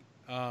delivery.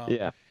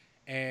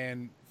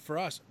 And for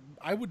us,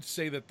 I would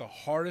say that the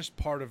hardest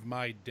part of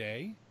my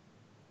day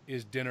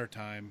is dinner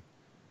time,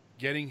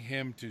 getting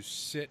him to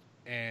sit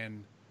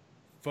and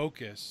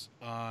focus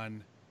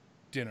on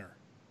dinner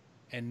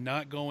and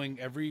not going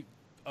every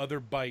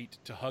other bite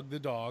to hug the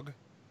dog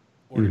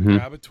or to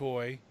grab a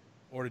toy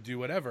or to do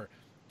whatever.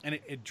 And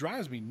it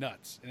drives me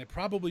nuts, and it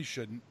probably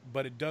shouldn't,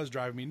 but it does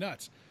drive me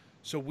nuts.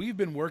 So we've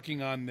been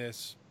working on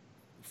this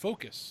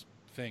focus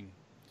thing,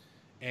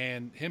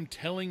 and him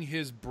telling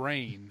his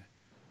brain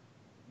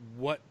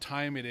what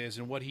time it is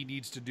and what he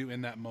needs to do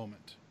in that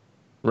moment.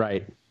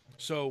 Right.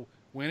 So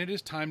when it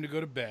is time to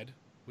go to bed,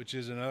 which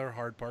is another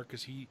hard part,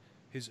 because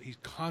he's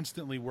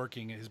constantly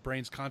working and his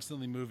brain's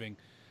constantly moving,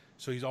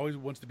 so he's always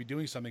wants to be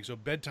doing something. So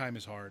bedtime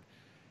is hard.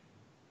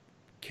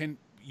 Can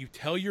you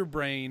tell your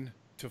brain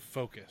to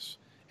focus?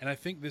 And I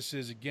think this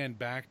is, again,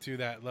 back to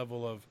that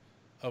level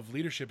of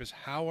leadership, is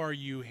how are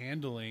you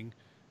handling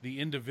the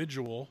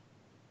individual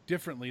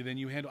differently than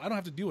you handle. I don't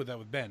have to deal with that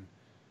with Ben.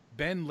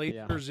 Ben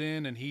lasers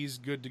in and he's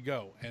good to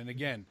go. And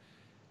again,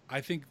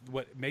 I think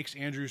what makes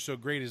Andrew so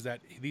great is that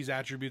these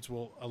attributes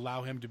will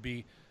allow him to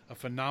be a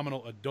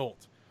phenomenal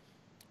adult.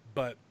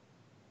 But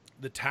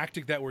the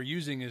tactic that we're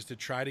using is to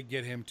try to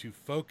get him to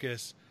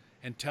focus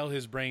and tell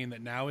his brain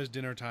that now is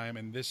dinner time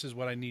and this is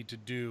what I need to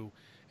do.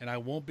 And I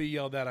won't be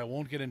yelled at. I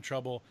won't get in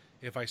trouble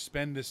if I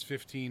spend this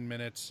 15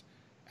 minutes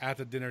at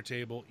the dinner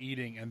table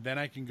eating, and then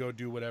I can go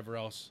do whatever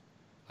else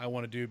I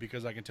want to do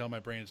because I can tell my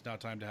brain it's now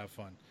time to have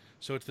fun.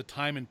 So it's the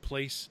time and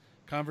place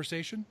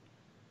conversation.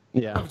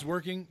 Yeah. It's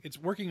working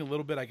a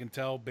little bit, I can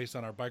tell, based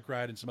on our bike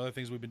ride and some other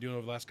things we've been doing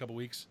over the last couple of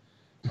weeks,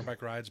 our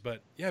bike rides.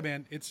 But yeah,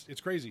 man,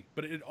 it's crazy.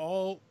 But it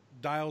all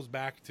dials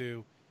back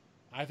to,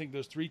 I think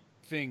those three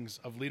things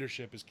of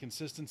leadership is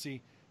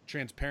consistency,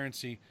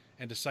 transparency,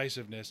 and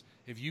decisiveness.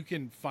 If you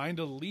can find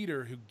a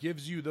leader who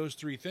gives you those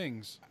three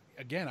things,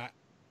 again,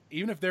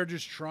 even if they're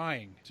just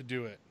trying to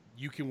do it,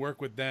 you can work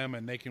with them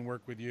and they can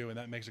work with you, and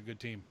that makes a good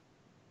team.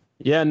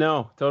 Yeah,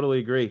 no, totally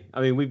agree.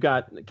 I mean, we've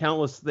got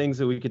countless things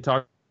that we could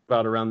talk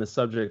about around this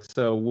subject,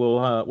 so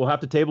we'll have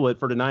to table it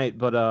for tonight.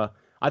 But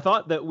I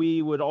thought that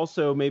we would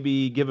also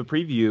maybe give a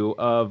preview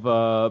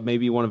of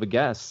maybe one of the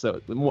guests. So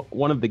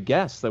one of the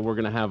guests that we're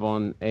going to have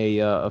on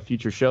a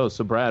future show.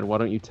 So Brad, why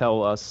don't you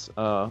tell us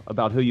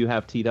about who you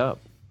have teed up?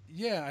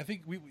 Yeah, I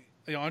think we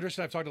Andres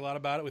and I've talked a lot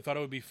about it. We thought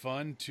it would be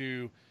fun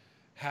to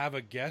have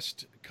a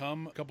guest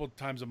come a couple of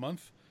times a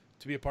month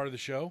to be a part of the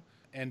show.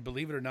 And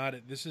believe it or not,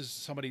 this is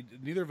somebody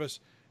neither of us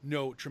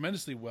know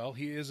tremendously well.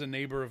 He is a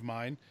neighbor of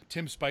mine,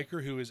 Tim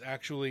Spiker, who is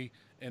actually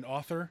an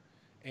author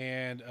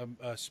and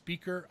a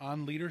speaker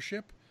on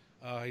leadership.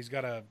 He's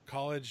got a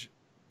college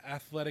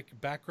athletic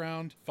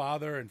background,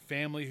 father and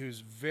family who's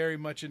very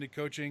much into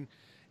coaching,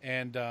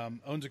 and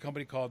owns a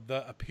company called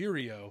The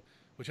Aperio,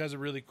 which has a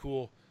really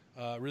cool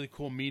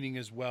meaning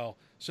as well.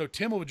 So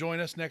Tim will join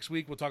us next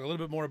week. We'll talk a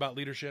little bit more about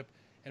leadership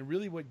and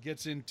really what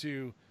gets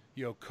into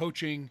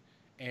coaching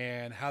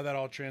and how that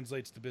all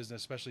translates to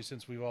business, especially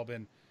since we've all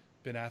been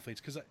athletes.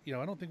 Because I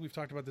don't think we've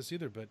talked about this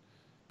either, but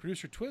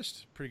producer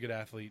Twist, pretty good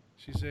athlete.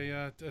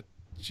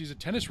 She's a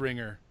tennis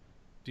ringer,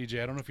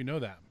 DJ. I don't know if you know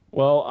that.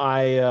 Well,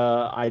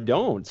 I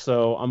don't.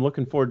 So I'm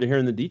looking forward to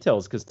hearing the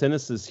details because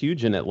tennis is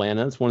huge in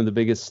Atlanta. It's one of the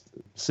biggest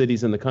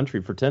cities in the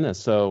country for tennis.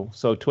 So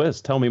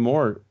Twist, tell me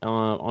more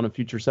on a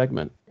future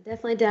segment. I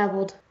definitely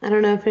dabbled. I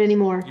don't know if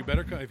anymore. You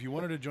better come if you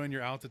wanted to join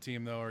your Alta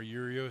team though, or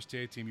your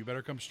USTA team. You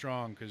better come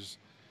strong because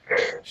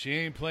she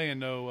ain't playing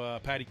no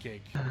patty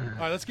cake. All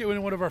right, let's get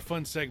into one of our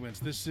fun segments.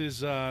 This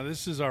is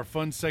our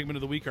fun segment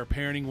of the week, our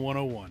Parenting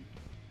 101.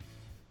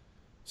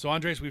 So,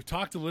 Andres, we've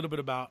talked a little bit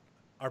about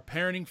our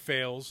parenting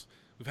fails.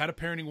 We've had a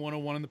Parenting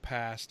 101 in the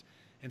past.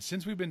 And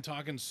since we've been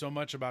talking so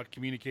much about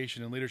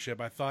communication and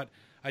leadership, I thought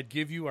I'd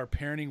give you our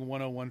Parenting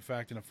 101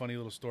 fact and a funny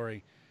little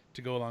story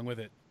to go along with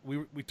it.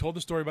 We told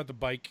the story about the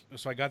bike.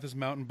 So I got this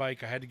mountain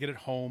bike. I had to get it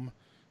home.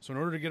 So in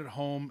order to get it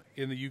home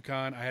in the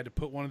Yukon, I had to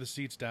put one of the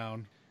seats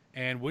down.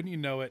 And wouldn't you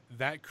know it,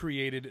 that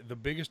created the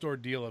biggest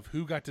ordeal of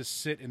who got to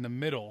sit in the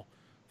middle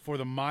for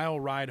the mile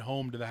ride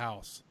home to the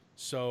house.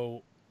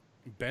 So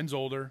Ben's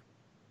older.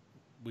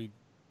 We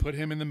put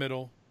him in the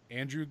middle.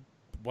 Andrew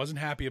wasn't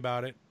happy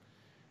about it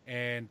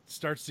and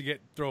starts to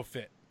throw a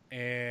fit.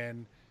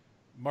 And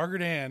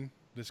Margaret Ann,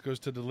 this goes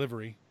to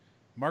delivery,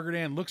 Margaret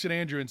Ann looks at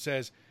Andrew and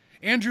says,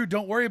 "Andrew,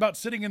 don't worry about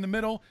sitting in the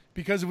middle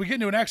because if we get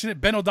into an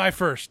accident, Ben will die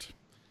first."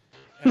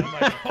 And I'm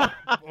like,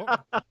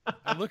 oh.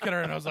 I look at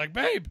her and I was like,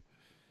 "Babe."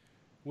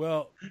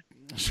 Well,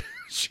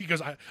 she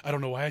goes, I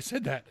don't know why I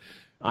said that.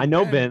 I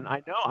know, Ben.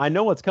 I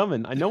know what's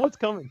coming.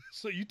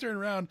 So you turn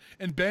around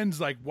and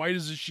Ben's like white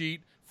as a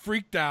sheet,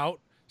 freaked out,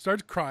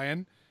 starts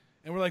crying.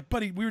 And we're like,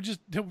 "Buddy, we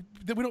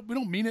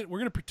don't mean it. We're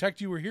going to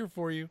protect you. We're here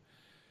for you."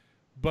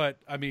 But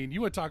I mean,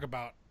 you would talk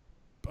about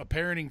a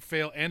parenting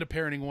fail and a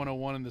parenting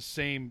 101 in the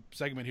same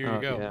segment. Here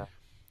you go. Yeah.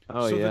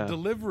 So the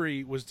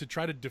delivery was to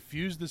try to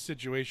diffuse the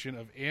situation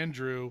of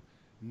Andrew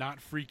not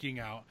freaking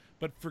out,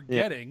 but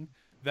forgetting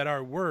that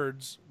our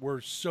words were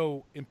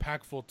so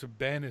impactful to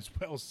Ben as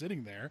well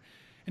sitting there.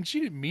 And she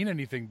didn't mean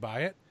anything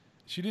by it.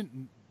 She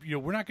didn't,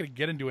 we're not going to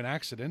get into an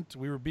accident.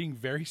 We were being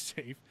very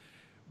safe.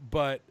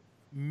 But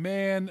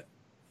man,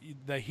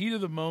 the heat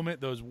of the moment,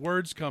 those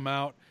words come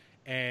out,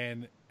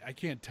 and I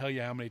can't tell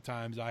you how many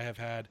times I have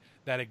had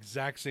that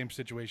exact same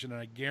situation, and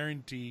I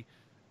guarantee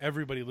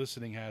everybody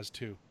listening has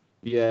too.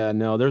 Yeah,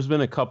 no, there's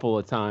been a couple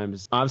of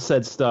times I've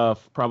said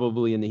stuff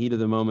probably in the heat of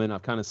the moment.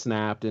 I've kind of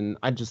snapped, and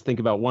I just think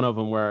about one of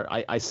them where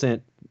I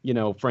sent,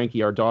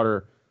 Frankie, our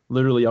daughter,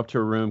 literally up to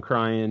her room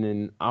crying,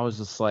 and I was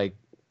just like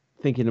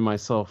thinking to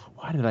myself,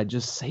 why did I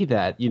just say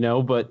that?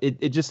 But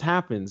it just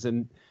happens,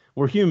 and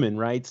we're human,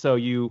 right? So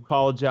you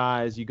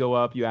apologize, you go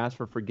up, you ask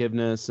for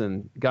forgiveness,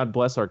 and God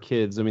bless our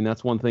kids. I mean,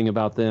 that's one thing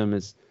about them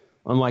is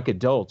unlike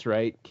adults,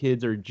 right?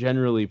 Kids are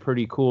generally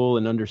pretty cool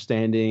and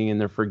understanding,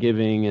 and they're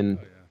forgiving, and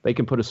they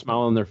can put a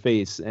smile on their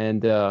face.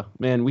 And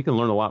man, we can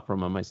learn a lot from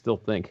them, I still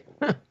think.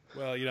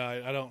 Well,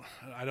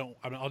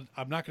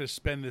 I'm not going to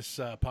spend this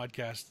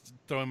podcast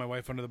throwing my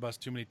wife under the bus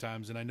too many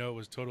times, and I know it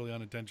was totally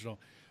unintentional,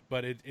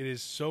 but it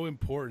is so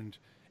important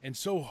and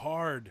so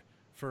hard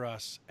for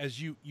us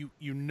as you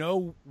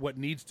know what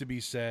needs to be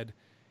said,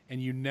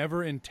 and you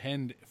never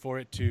intend for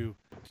it to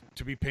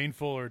be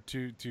painful or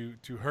to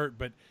hurt,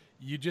 but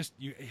you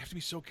have to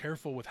be so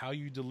careful with how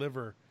you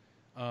deliver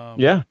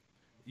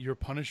your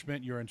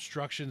punishment, your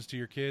instructions to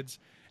your kids.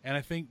 And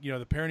I think,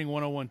 the parenting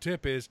 101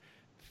 tip is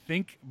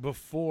think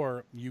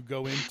before you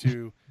go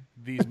into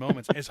these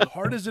moments. As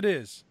hard as it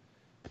is,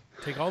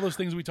 take all those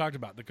things we talked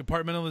about, the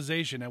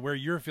compartmentalization and where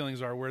your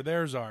feelings are, where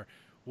theirs are.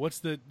 What's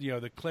the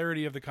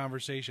clarity of the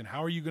conversation?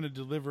 How are you going to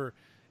deliver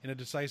in a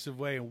decisive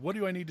way? And what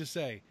do I need to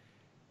say?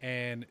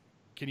 And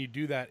can you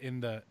do that in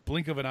the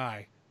blink of an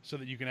eye so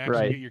that you can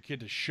actually get your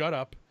kid to shut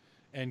up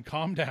and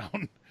calm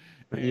down?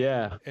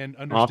 And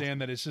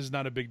understand that this is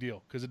not a big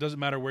deal, because it doesn't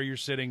matter where you're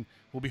sitting.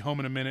 We'll be home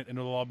in a minute and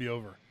it'll all be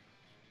over.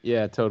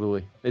 Yeah,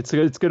 totally. It's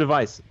good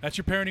advice. That's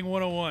your parenting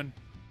 101.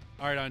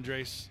 All right,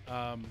 Andres.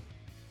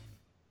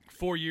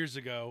 4 years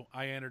ago,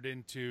 I entered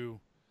into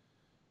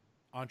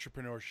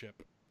entrepreneurship.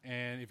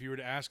 And if you were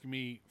to ask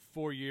me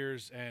 4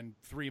 years and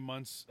 3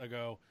 months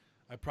ago,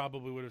 I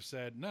probably would have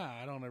said, nah,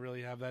 I don't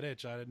really have that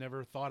itch. I had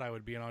never thought I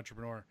would be an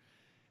entrepreneur.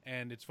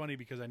 And it's funny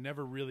because I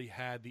never really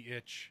had the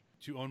itch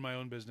to own my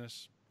own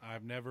business.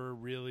 I've never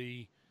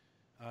really,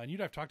 and you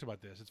and I have talked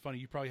about this. It's funny,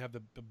 you probably have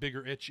the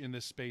bigger itch in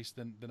this space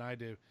than I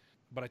do.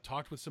 But I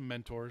talked with some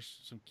mentors,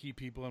 some key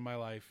people in my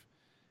life,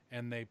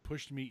 and they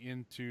pushed me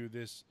into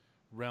this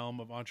realm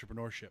of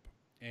entrepreneurship.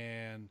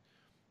 And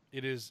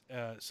it is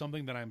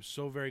something that I'm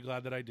so very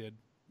glad that I did.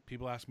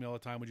 People ask me all the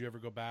time, would you ever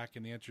go back?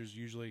 And the answer is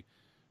usually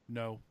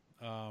no.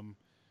 It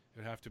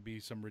would have to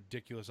be some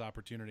ridiculous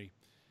opportunity.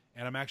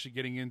 And I'm actually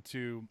getting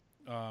into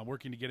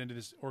working to get into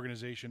this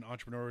organization,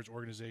 Entrepreneurs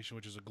Organization,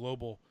 which is a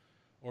global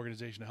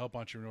organization to help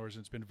entrepreneurs,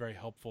 and it's been very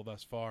helpful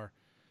thus far.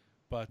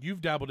 But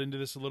you've dabbled into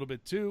this a little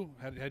bit too,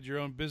 had your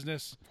own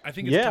business. I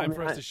think it's time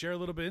for us to share a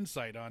little bit of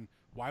insight on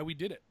why we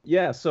did it.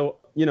 Yeah, so,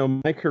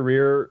 my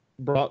career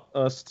brought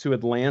us to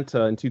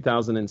Atlanta in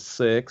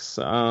 2006.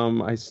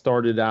 I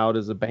started out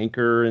as a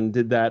banker and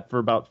did that for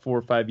about 4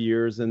 or 5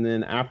 years. And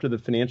then after the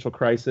financial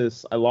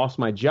crisis, I lost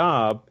my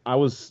job. I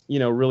was,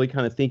 really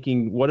kind of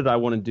thinking, what did I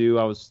want to do?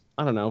 I was,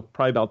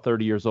 probably about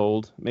 30 years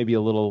old, maybe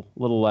a little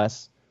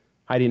less.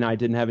 Heidi and I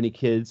didn't have any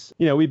kids.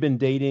 We've been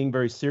dating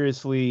very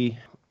seriously.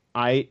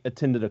 I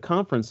attended a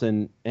conference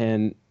and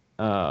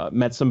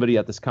met somebody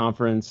at this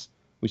conference.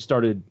 We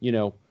started,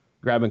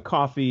 grabbing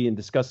coffee and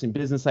discussing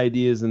business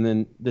ideas. And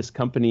then this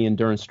company,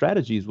 Endurance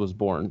Strategies, was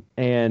born.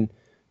 And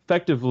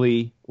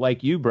effectively,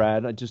 like you,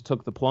 Brad, I just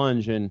took the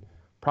plunge, and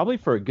probably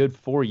for a good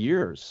 4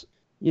 years,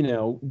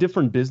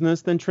 different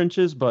business than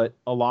Trenches, but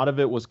a lot of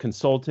it was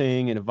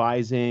consulting and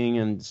advising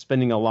and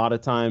spending a lot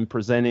of time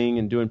presenting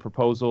and doing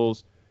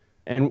proposals.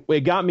 And it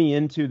got me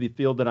into the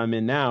field that I'm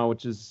in now,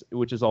 which is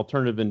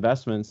alternative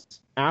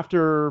investments.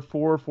 After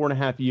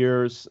 4.5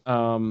 years,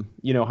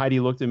 Heidi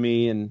looked at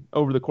me, and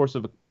over the course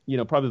of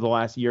probably the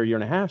last year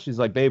and a half, she's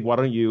like, babe, why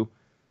don't you,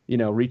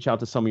 reach out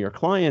to some of your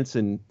clients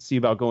and see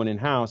about going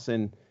in-house?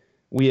 And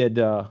we had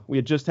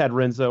just had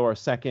Renzo, our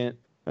second.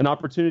 An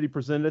opportunity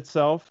presented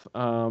itself.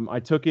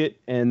 I took it,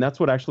 and that's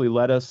what actually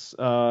led us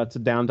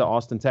down to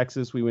Austin,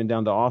 Texas. We went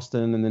down to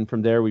Austin, and then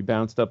from there we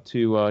bounced up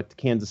to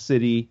Kansas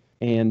City,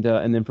 and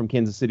then from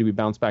Kansas City we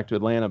bounced back to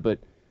Atlanta. But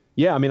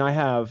yeah, I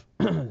have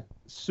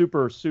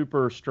super,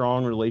 super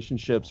strong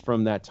relationships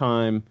from that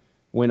time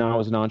when I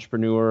was an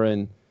entrepreneur,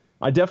 and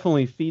I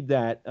definitely feed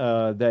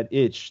that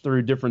itch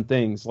through different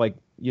things, like,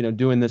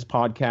 doing this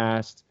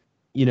podcast,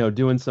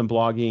 doing some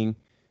blogging.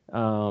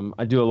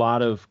 I do a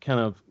lot of kind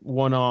of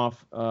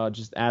one-off,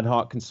 just ad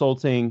hoc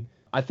consulting.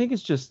 I think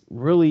it's just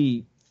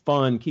really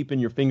fun keeping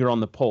your finger on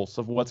the pulse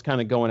of what's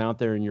kind of going out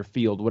there in your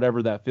field,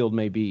 whatever that field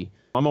may be.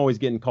 I'm always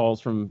getting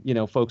calls from,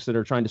 folks that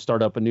are trying to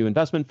start up a new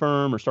investment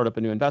firm or start up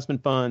a new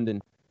investment fund.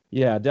 And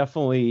yeah,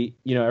 definitely,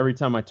 every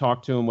time I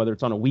talk to them, whether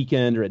it's on a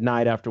weekend or at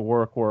night after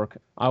work,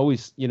 I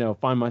always,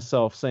 find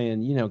myself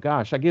saying,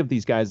 gosh, I give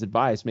these guys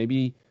advice.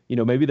 Maybe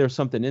there's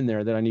something in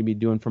there that I need to be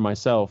doing for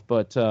myself.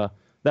 But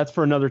that's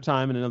for another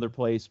time and another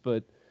place.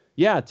 But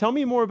yeah, tell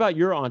me more about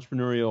your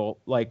entrepreneurial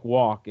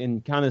walk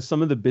and kind of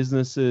some of the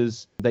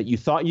businesses that you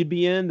thought you'd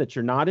be in that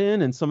you're not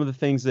in, and some of the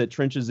things that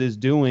Trenches is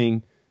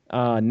doing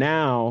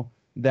now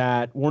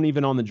that weren't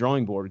even on the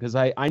drawing board. Because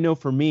I know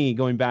for me,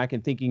 going back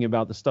and thinking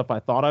about the stuff I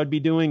thought I'd be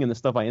doing and the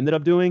stuff I ended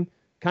up doing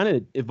kind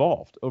of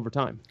evolved over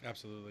time.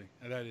 Absolutely.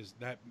 And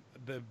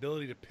the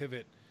ability to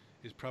pivot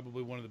is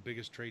probably one of the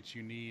biggest traits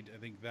you need. I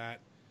think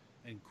that,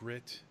 and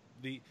grit.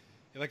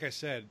 Like I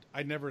said,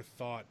 I never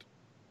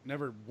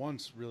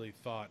once really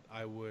thought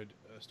I would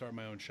start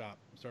my own shop,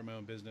 start my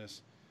own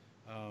business.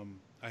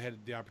 I had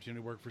the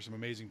opportunity to work for some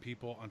amazing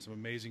people on some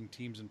amazing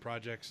teams and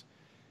projects,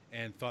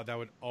 and thought that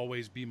would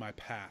always be my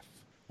path.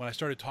 When I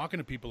started talking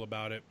to people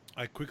about it,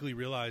 I quickly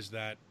realized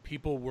that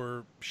people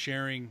were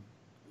sharing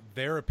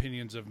their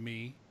opinions of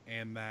me,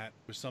 and that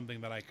was something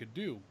that I could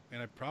do.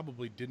 And I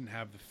probably didn't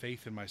have the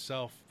faith in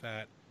myself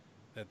that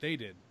they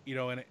did.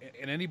 And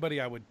anybody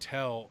I would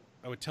tell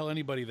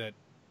anybody that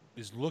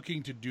is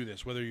looking to do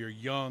this, whether you're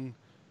young,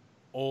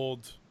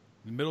 old,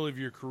 in the middle of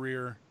your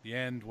career, the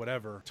end,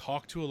 whatever,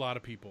 talk to a lot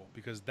of people,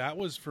 because that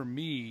was for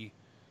me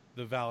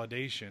the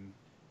validation.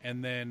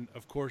 And then,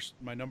 of course,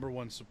 my number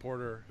one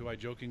supporter, who I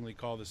jokingly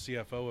call the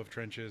CFO of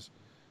Trenches,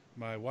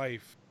 my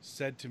wife,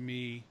 said to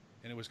me,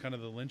 and it was kind of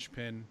the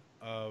linchpin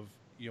of,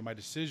 my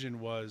decision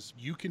was,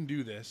 you can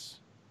do this,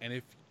 and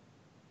if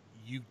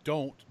you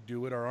don't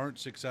do it or aren't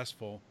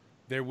successful,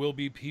 there will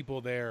be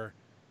people there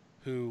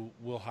who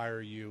will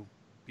hire you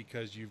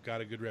because you've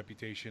got a good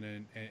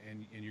reputation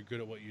and you're good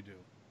at what you do.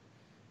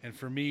 And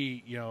for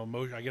me,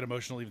 I get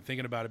emotional even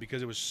thinking about it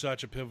because it was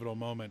such a pivotal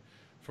moment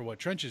for what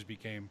Trenches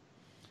became.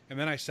 And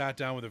then I sat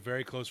down with a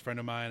very close friend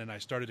of mine and I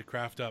started to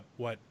craft up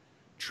what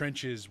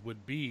Trenches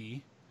would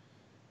be.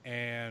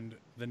 And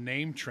the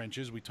name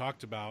Trenches we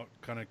talked about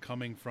kind of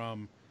coming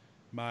from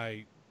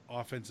my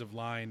offensive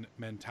line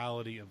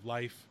mentality of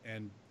life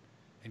and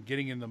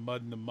getting in the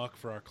mud and the muck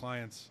for our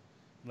clients,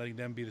 letting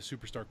them be the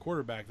superstar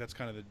quarterback. That's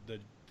kind of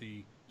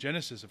the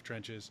genesis of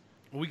Trenches.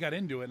 Well, we got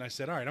into it and I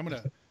said, all right,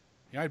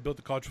 I built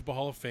the College Football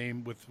Hall of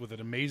Fame with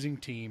an amazing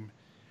team.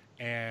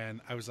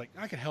 And I was like,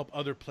 I could help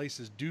other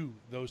places do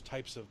those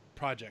types of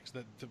projects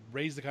to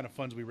raise the kind of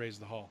funds we raise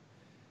at the Hall.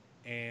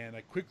 And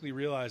I quickly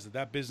realized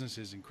that business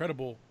is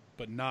incredible,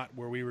 but not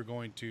where we were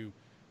going to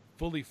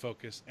fully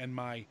focus. And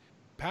my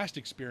past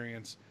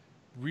experience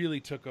really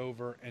took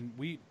over, and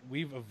we've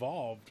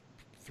evolved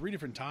 3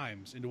 different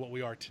times into what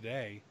we are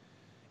today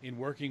in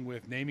working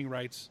with naming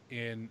rights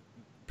in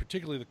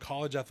particularly the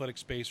college athletic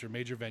space or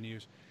major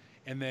venues,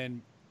 and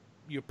then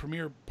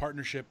premier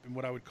partnership in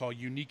what I would call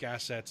unique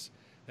assets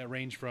that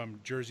range from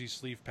jersey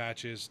sleeve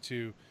patches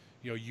to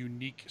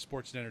unique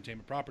sports and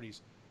entertainment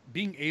properties.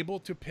 Being able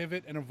to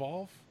pivot and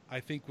evolve, I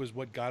think, was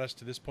what got us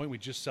to this point. We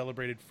just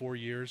celebrated 4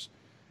 years,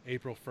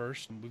 April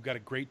 1st. We've got a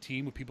great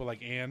team with people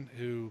like Ann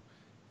who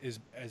is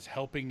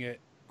helping it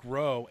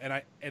grow.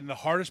 And the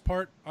hardest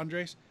part,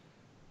 Andres,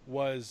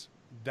 was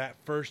that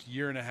first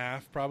year and a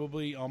half,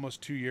 probably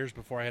almost 2 years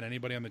before I had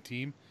anybody on the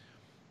team.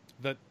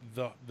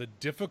 The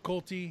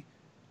difficulty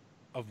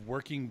of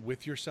working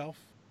with yourself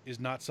is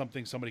not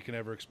something somebody can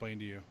ever explain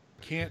to you.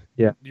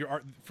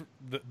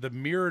 The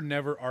mirror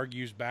never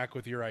argues back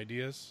with your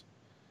ideas.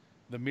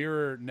 The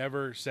mirror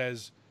never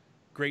says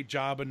great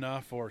job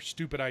enough or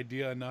stupid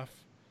idea enough.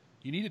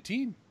 You need a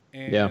team.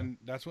 And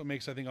that's what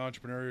makes, I think,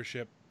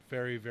 entrepreneurship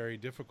very, very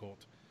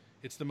difficult.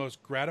 It's the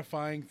most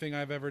gratifying thing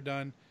I've ever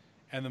done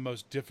and the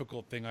most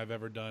difficult thing I've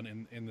ever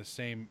done in the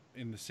same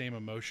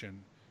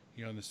emotion,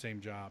 in the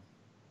same job.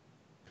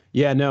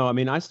 Yeah, no, I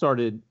mean, I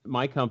started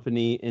my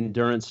company,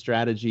 Endurance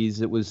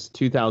Strategies. It was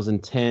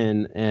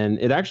 2010, and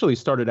it actually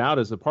started out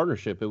as a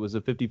partnership. It was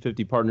a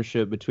 50-50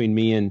 partnership between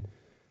me and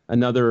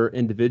another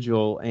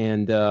individual,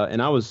 and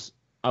I was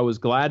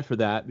glad for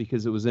that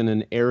because it was in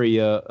an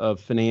area of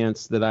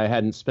finance that I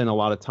hadn't spent a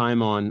lot of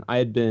time on. I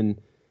had been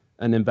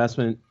an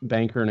investment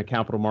banker and a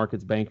capital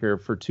markets banker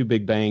for 2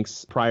 big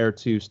banks prior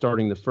to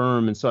starting the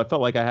firm, and so I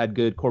felt like I had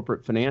good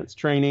corporate finance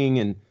training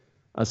and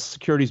a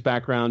securities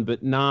background,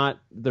 but not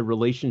the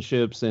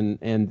relationships and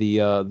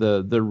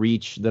the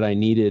reach that I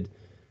needed.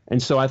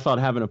 And so I thought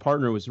having a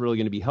partner was really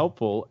going to be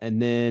helpful.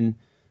 And then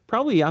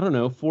probably,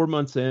 4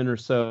 months in or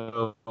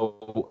so,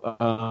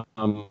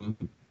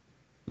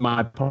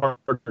 my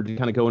partner to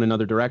kind of go in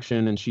another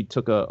direction, and she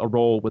took a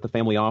role with the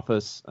family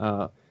office.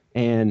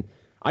 And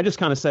I just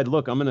kind of said,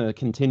 look, I'm going to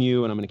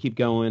continue and I'm going to keep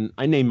going.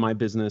 I named my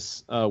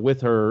business with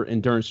her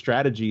Endurance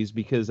Strategies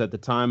because at the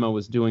time I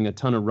was doing a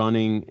ton of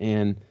running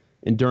and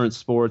endurance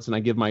sports, and I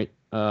give my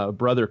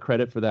brother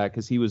credit for that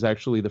because he was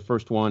actually the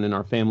first one in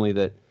our family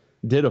that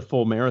did a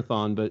full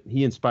marathon. But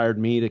he inspired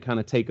me to kind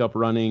of take up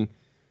running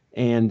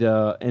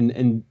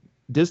and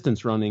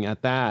distance running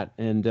at that.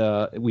 And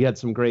we had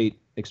some great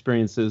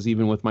experiences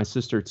even with my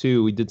sister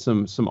too. We did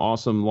some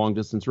awesome long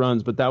distance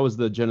runs, but that was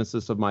the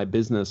genesis of my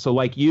business. So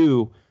like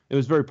you, it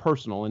was very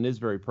personal and is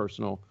very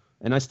personal,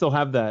 and I still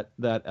have that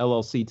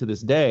LLC to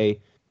this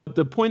day. But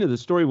the point of the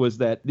story was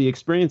that the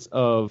experience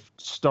of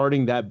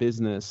starting that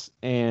business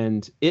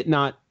and it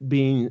not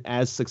being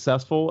as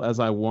successful as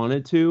I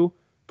wanted to,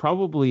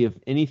 probably, if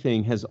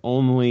anything, has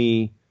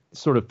only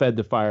sort of fed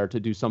the fire to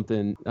do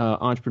something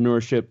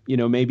entrepreneurship,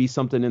 maybe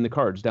something in the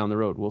cards down the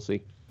road. We'll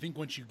see. I think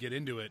once you get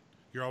into it,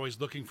 you're always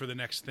looking for the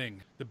next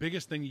thing. The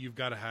biggest thing you've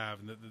got to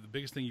have and the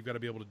biggest thing you've got to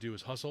be able to do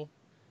is hustle.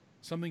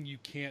 Something you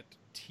can't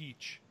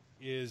teach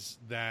is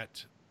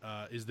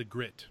the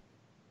grit.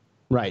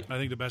 Right. I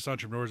think the best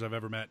entrepreneurs I've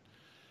ever met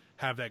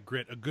have that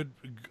grit.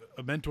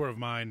 A mentor of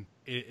mine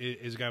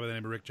is a guy by the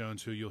name of Rick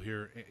Jones, who you'll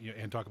hear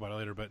and talk about it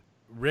later. But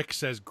Rick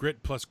says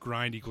grit plus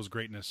grind equals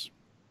greatness.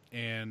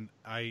 And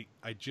I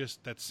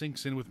just, that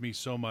sinks in with me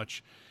so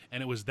much.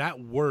 And it was that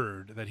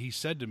word that he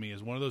said to me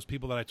as one of those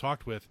people that I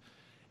talked with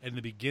in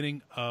the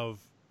beginning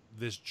of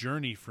this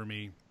journey for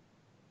me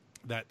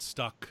that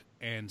stuck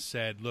and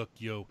said, look,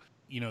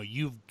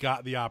 you've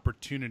got the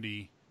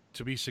opportunity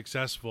to be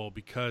successful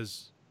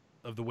because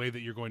of the way that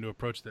you're going to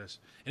approach this.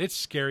 And it's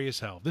scary as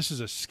hell. This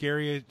is a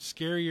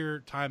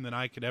scarier time than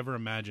I could ever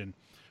imagine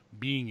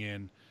being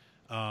in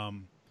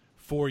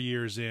 4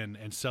 years in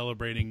and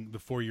celebrating the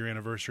 4-year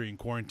anniversary in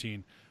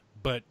quarantine.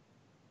 But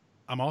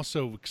I'm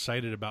also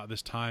excited about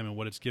this time and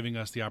what it's giving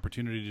us the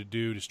opportunity to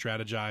do, to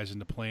strategize and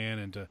to plan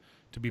and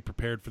to be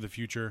prepared for the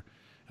future.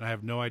 And I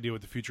have no idea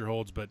what the future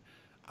holds, but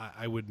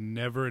I would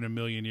never in a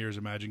million years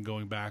imagine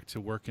going back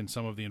to work in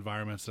some of the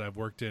environments that I've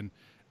worked in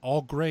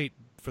all great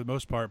for the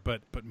most part,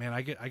 but man,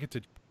 I get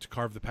to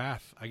carve the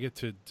path. I get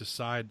to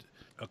decide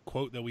a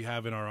quote that we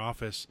have in our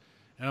office,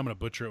 and I'm going to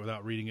butcher it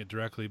without reading it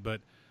directly,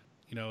 but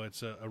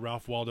it's a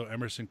Ralph Waldo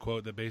Emerson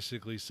quote that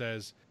basically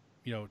says,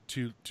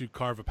 to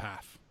carve a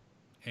path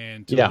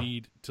and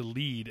to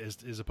lead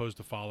as opposed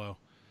to follow.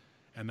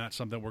 And that's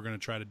something we're going to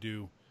try to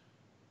do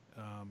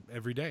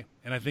every day.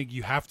 And I think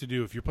you have to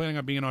do, if you're planning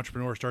on being an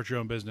entrepreneur, start your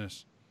own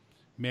business,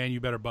 man, you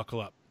better buckle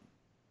up.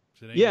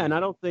 And I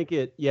don't think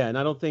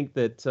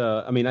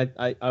that,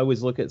 I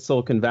always look at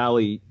Silicon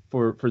Valley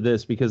for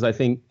this, because I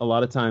think a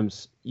lot of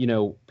times,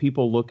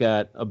 people look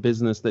at a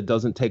business that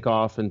doesn't take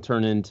off and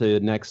turn into the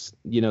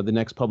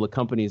next public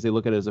companies. They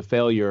look at it as a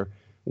failure,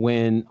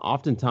 when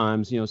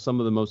oftentimes, some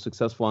of the most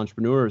successful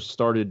entrepreneurs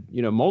started,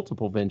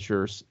 multiple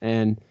ventures,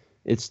 and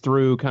it's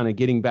through kind of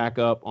getting back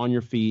up on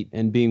your feet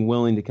and being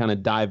willing to kind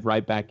of dive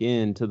right back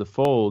into the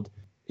fold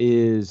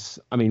is,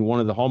 one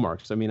of the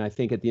hallmarks. I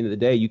think at the end of the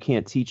day, you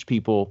can't teach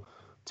people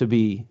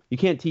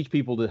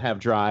to have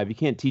drive. You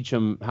can't teach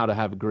them how to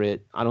have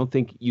grit. I don't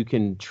think you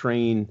can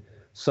train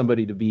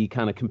somebody to be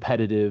kind of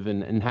competitive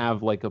and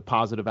have like a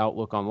positive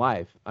outlook on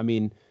life.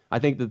 I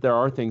think that there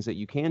are things that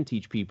you can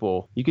teach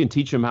people. You can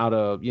teach them how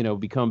to,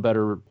 become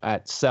better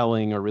at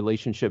selling or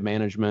relationship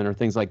management or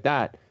things like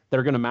that.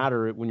 They're going to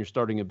matter when you're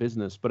starting a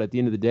business. But at the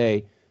end of the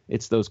day,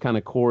 it's those kind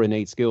of core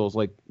innate skills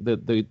like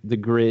the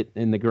grit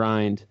and the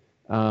grind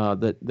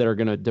that are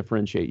going to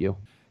differentiate you.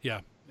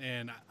 Yeah.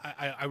 And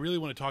I really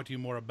want to talk to you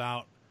more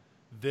about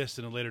this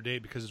in a later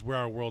date, because it's where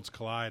our worlds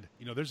collide.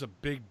 There's a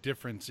big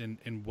difference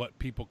in what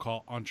people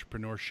call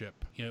entrepreneurship.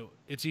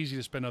 It's easy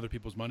to spend other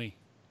people's money,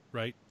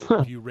 right?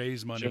 If you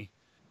raise money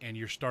Sure. and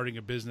you're starting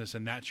a business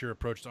and that's your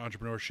approach to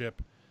entrepreneurship,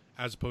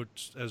 as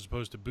opposed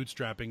to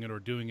bootstrapping it or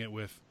doing it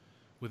with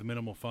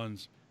minimal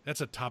funds.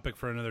 That's a topic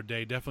for another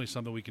day. Definitely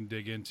something we can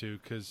dig into,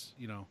 because,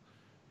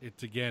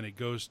 it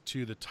goes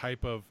to the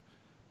type of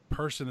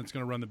person that's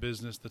going to run the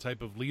business, the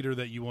type of leader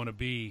that you want to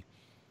be,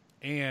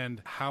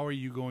 and how are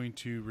you going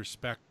to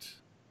respect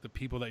the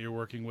people that you're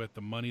working with,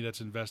 the money that's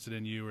invested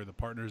in you, or the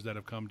partners that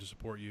have come to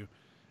support you,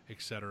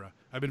 etc.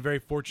 I've been very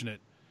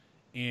fortunate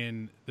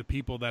in the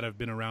people that have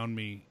been around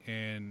me,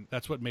 and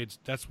that's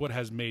what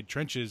has made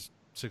Trenches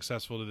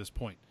successful to this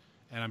point.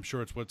 And I'm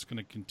sure it's what's going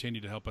to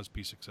continue to help us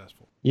be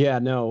successful. Yeah,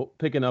 no,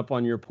 picking up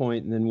on your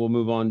point, and then we'll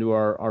move on to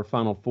our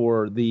final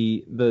four.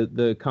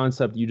 The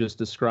concept you just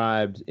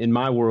described in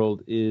my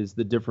world is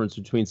the difference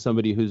between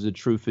somebody who's a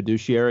true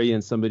fiduciary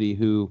and somebody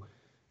who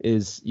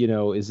is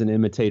an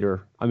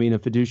imitator. A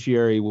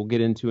fiduciary, we'll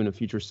get into in a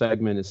future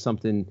segment, is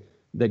something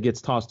that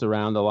gets tossed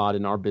around a lot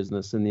in our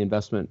business, in the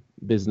investment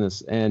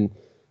business. And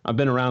I've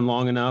been around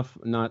long enough,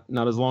 not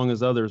as long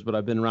as others, but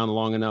I've been around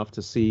long enough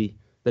to see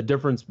the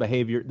difference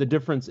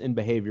in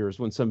behaviors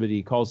when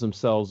somebody calls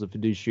themselves a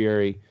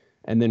fiduciary,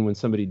 and then when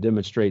somebody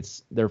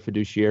demonstrates their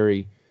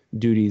fiduciary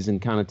duties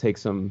and kind of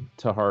takes them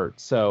to heart.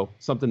 So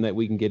something that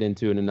we can get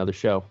into in another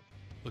show.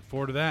 Look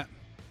forward to that.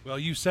 Well,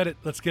 you said it.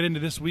 Let's get into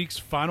this week's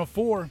Final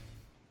Four.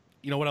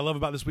 What I love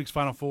about this week's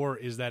Final Four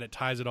is that it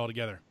ties it all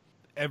together.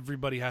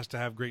 Everybody has to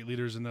have great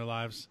leaders in their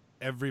lives.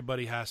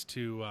 Everybody has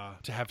to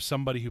have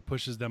somebody who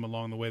pushes them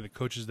along the way, that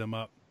coaches them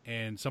up,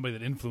 and somebody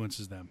that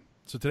influences them.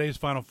 So today's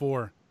Final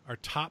Four, our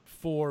top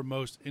 4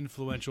 most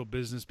influential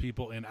business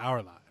people in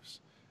our lives.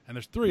 And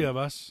there's 3 of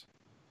us.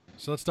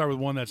 So let's start with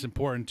one that's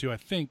important to, I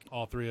think,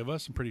 all 3 of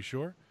us, I'm pretty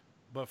sure.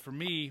 But for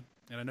me,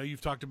 and I know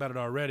you've talked about it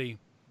already,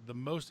 the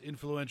most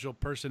influential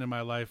person in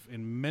my life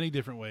in many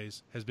different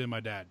ways has been my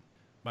dad.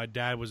 My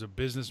dad was a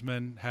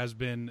businessman, has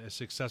been a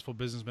successful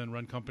businessman,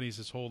 run companies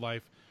his whole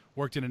life,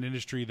 worked in an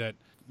industry that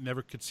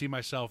never could see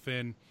myself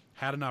in,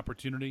 had an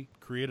opportunity,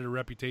 created a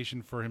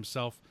reputation for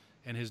himself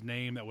and his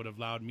name that would have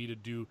allowed me to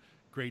do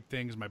great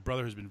things. My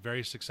brother has been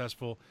very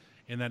successful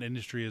in that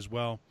industry as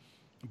well.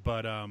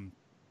 But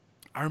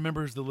I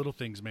remember the little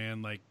things,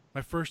 man. Like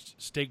my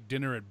first steak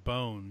dinner at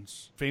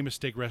Bones, famous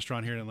steak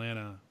restaurant here in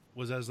Atlanta,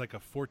 was as like a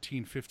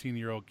 14,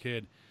 15-year-old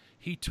kid.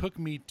 He took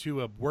me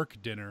to a work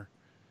dinner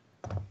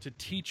to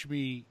teach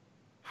me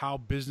how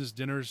business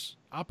dinners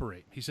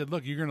operate. He said,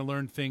 look, you're going to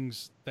learn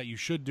things that you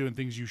should do and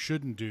things you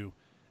shouldn't do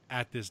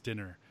at this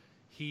dinner.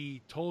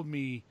 He told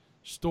me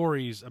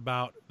stories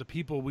about the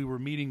people we were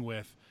meeting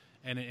with,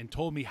 and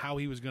told me how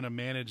he was going to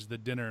manage the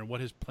dinner and what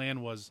his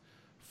plan was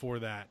for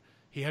that.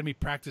 He had me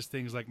practice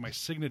things like my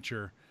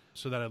signature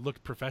so that I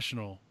looked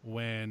professional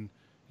when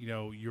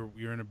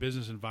you're in a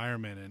business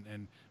environment,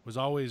 and was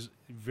always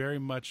very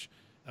much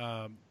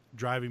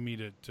driving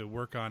me to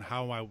work on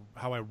how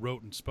I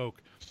wrote and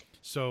spoke.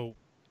 So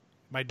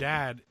my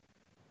dad,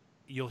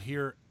 you'll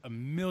hear a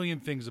million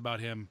things about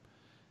him,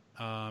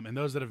 and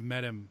those that have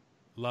met him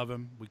love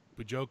him.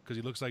 We joke because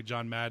he looks like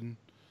John Madden.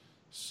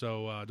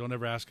 So don't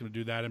ever ask him to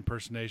do that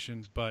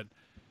impersonation. But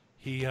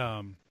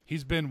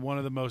he's been one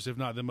of the most, if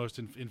not the most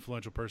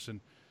influential person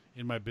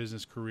in my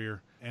business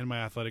career and my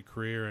athletic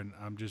career. And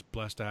I'm just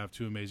blessed to have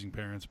 2 amazing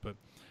parents. But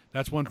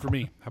that's one for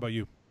me. How about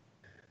you?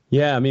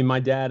 Yeah, I mean, my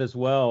dad as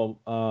well.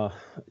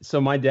 So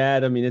my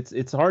dad, I mean,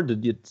 it's hard to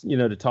get,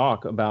 to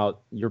talk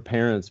about your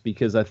parents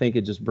because I think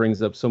it just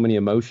brings up so many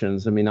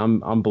emotions. I mean,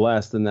 I'm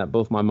blessed in that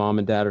both my mom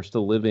and dad are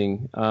still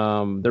living.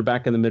 They're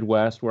back in the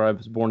Midwest where I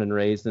was born and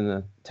raised in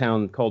a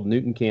town called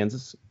Newton,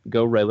 Kansas.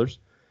 Go Railers.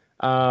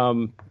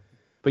 Um,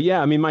 but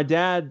yeah, I mean, my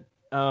dad,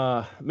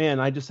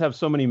 man, I just have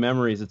so many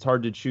memories. It's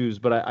hard to choose,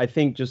 but I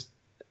think just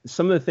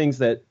some of the things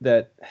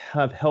that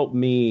have helped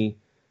me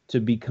to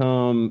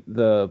become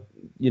the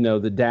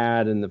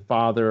dad and the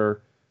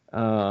father,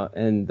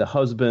 and the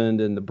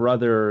husband and the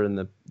brother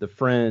and the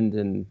friend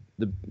and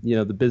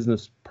the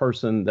business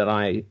person that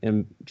I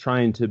am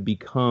trying to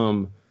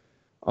become.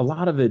 A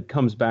lot of it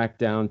comes back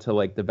down to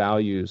like the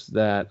values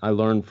that I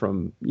learned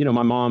from,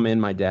 my mom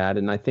and my dad.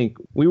 And I think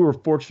we were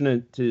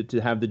fortunate to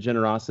have the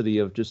generosity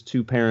of just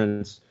two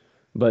parents.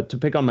 But to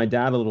pick on my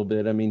dad a little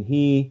bit, I mean,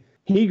 he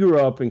grew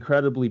up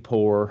incredibly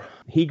poor.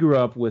 He grew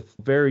up with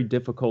very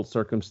difficult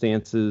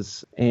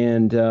circumstances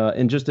and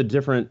in just a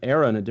different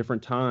era and a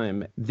different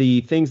time.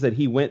 The things that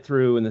he went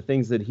through and the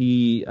things that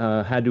he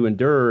had to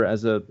endure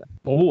as a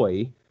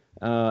boy,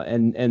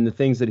 and the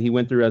things that he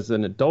went through as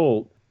an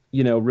adult,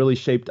 really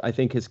shaped, I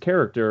think, his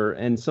character.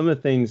 And some of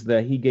the things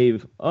that he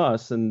gave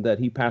us and that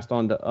he passed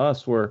on to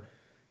us were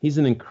he's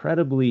an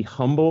incredibly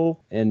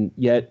humble and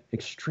yet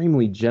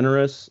extremely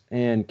generous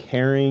and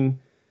caring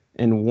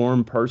and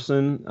warm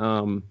person.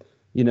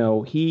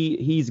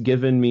 He's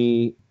given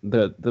me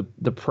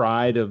the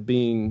pride of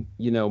being,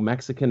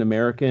 Mexican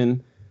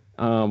American.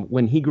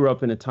 When he grew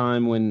up in a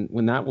time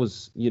when that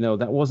was,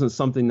 that wasn't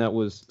something that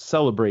was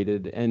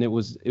celebrated, and it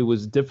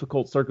was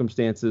difficult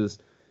circumstances.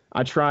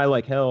 I try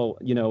like hell,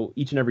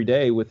 each and every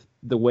day with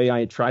the way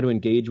I try to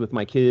engage with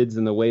my kids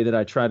and the way that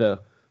I try to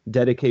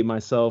dedicate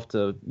myself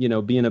to,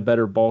 being a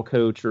better ball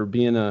coach or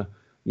being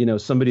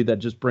somebody that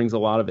just brings a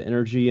lot of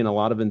energy and a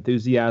lot of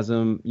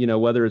enthusiasm,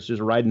 whether it's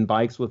just riding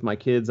bikes with my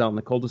kids out in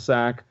the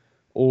cul-de-sac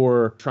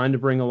or trying to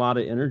bring a lot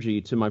of energy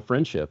to my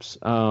friendships.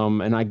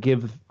 And I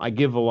give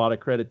a lot of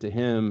credit to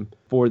him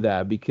for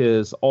that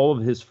because all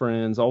of his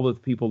friends, all of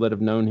the people that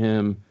have known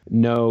him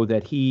know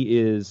that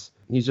he's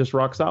just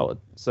rock solid.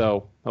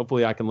 So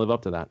hopefully I can live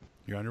up to that.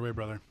 You're on your way,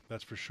 brother.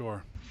 That's for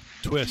sure.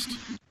 Twist.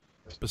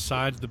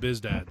 Besides the Biz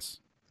Dads.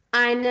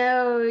 I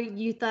know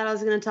you thought I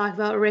was going to talk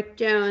about Rick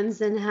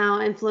Jones and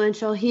how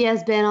influential he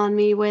has been on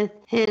me with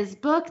his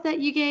book that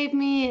you gave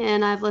me,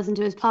 and I've listened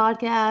to his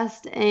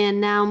podcast,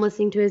 and now I'm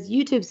listening to his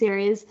YouTube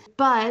series.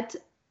 But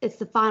it's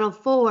the final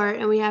four,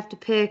 and we have to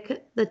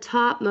pick the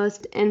top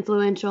most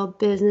influential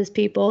business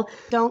people.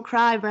 Don't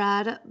cry,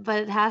 Brad,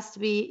 but it has to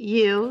be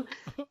you.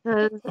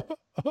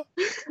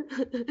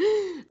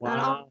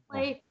 Not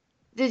only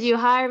did you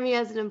hire me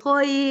as an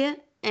employee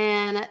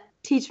and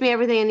teach me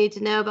everything I need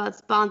to know about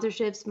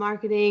sponsorships,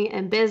 marketing,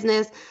 and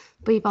business,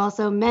 but you've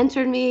also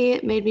mentored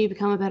me, made me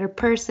become a better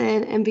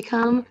person, and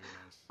become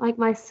like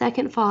my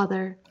second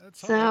father.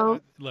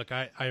 Look,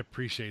 I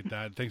appreciate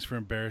that. Thanks for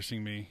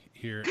embarrassing me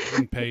here.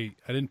 I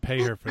didn't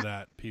pay her for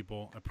that,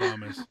 people. I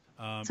promise.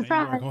 And you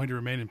are going to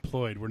remain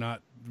employed. We're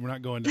not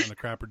going down the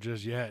crapper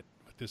just yet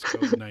with this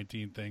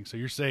COVID-19 thing. So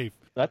you're safe.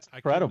 That's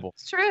incredible.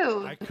 It's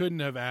true. I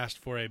couldn't have asked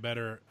for a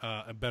better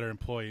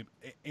employee.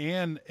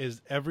 And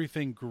is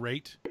everything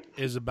great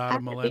is about a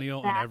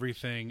millennial and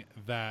everything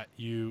that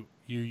you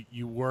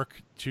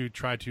work to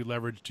try to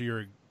leverage to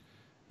your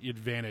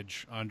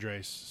advantage,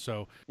 Andres.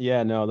 So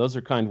yeah, no, those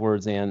are kind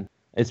words, Ann.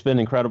 It's been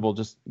incredible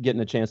just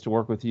getting a chance to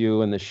work with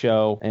you and the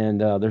show.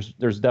 And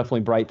there's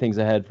definitely bright things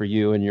ahead for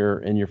you and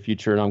your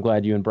future. And I'm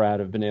glad you and Brad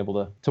have been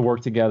able to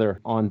work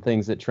together on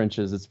things at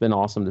Trenches. It's been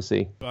awesome to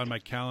see. On my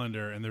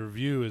calendar, and the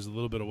review is a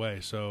little bit away,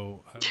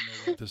 so I don't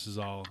know what this is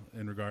all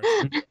in regards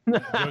to.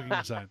 Joking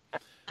aside.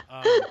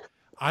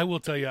 I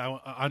will tell you,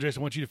 Andres,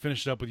 I want you to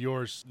finish it up with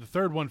yours. The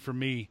third one for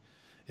me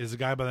is a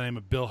guy by the name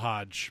of Bill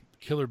Hodge.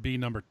 Killer B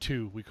number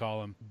 2, we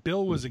call him.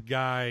 Bill was a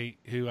guy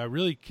who I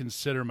really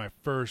consider my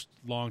first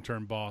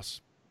long-term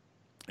boss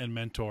and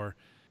mentor.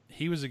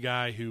 He was a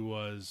guy who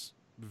was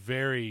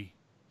very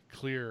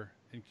clear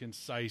and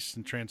concise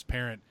and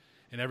transparent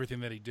in everything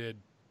that he did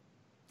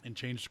and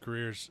changed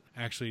careers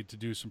actually to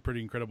do some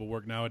pretty incredible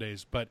work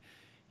nowadays. But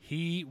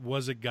he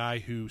was a guy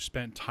who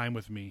spent time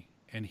with me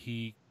and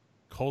he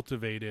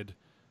cultivated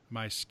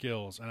my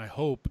skills. And I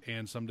hope,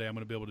 and someday I'm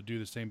going to be able to do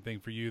the same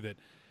thing for you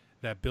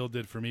that Bill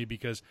did for me,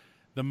 because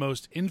the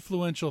most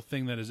influential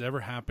thing that has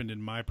ever happened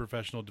in my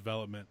professional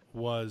development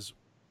was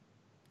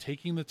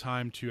taking the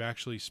time to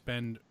actually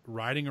spend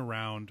riding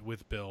around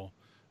with Bill,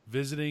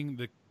 visiting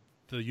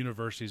the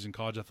universities and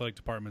college athletic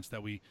departments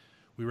that we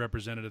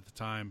represented at the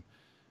time.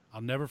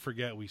 I'll never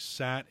forget, we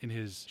sat in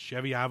his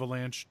Chevy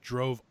Avalanche,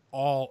 drove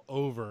all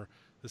over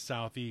the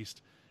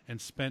Southeast, and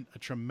spent a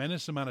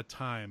tremendous amount of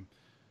time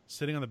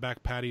sitting on the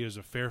back patios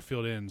of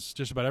Fairfield Inns.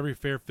 Just about every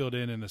Fairfield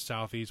Inn in the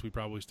Southeast we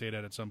probably stayed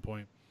at some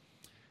point.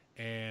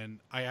 And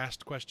I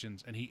asked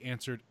questions, and he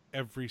answered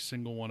every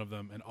single one of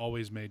them and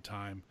always made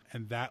time.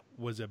 And that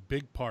was a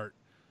big part,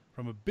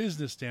 from a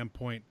business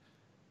standpoint,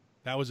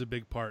 that was a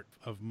big part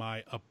of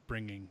my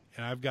upbringing.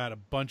 And I've got a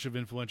bunch of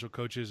influential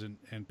coaches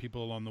and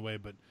people along the way,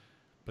 but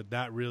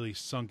that really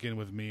sunk in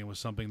with me and was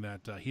something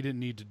that he didn't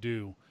need to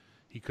do.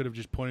 He could have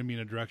just pointed me in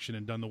a direction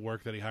and done the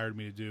work that he hired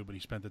me to do, but he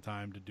spent the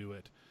time to do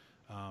it.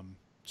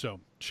 So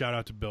shout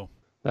out to Bill.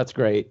 That's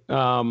great.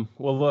 Well,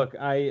 look,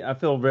 I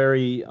feel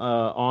very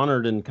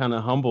honored and kind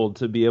of humbled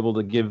to be able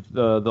to give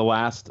the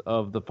last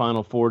of the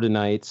Final Four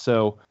tonight.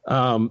 So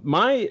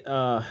one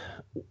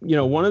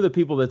of the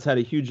people that's had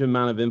a huge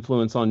amount of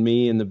influence on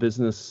me in the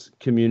business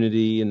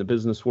community, in the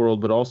business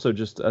world, but also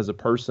just as a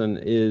person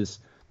is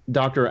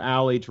Dr.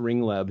 Al H.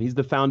 Ringleb. He's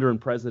the founder and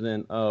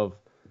president of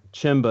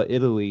Cimba,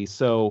 Italy.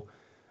 So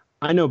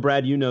I know,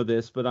 Brad, you know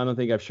this, but I don't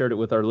think I've shared it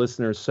with our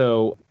listeners.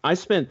 So I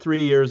spent 3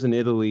 years in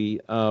Italy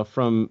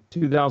from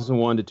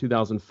 2001 to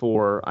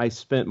 2004. I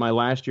spent my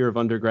last year of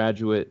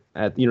undergraduate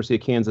at the University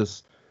of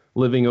Kansas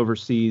living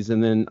overseas,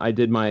 and then I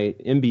did my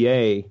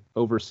MBA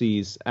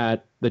overseas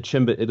at the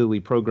Cimba, Italy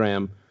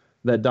program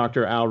that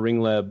Dr. Al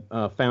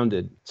Ringleb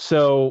founded.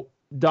 So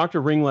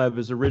Dr. Ringleb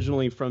is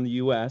originally from the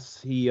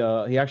U.S. He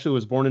actually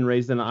was born and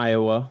raised in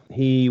Iowa.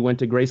 He went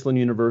to Graceland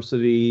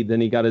University. Then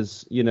he got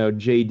his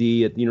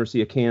JD at the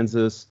University of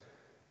Kansas,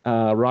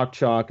 Rock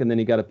Chalk, and then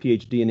he got a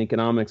PhD in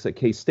economics at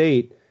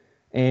K-State.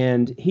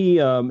 And he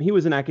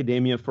was in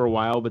academia for a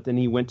while, but then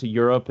he went to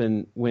Europe.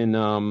 And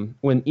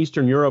when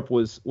Eastern Europe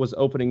was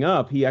opening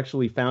up, he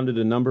actually founded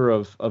a number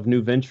of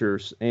new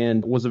ventures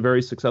and was a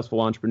very successful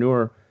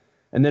entrepreneur.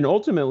 And then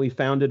ultimately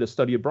founded a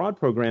study abroad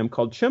program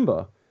called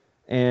Cimba.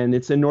 And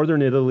it's in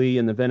northern Italy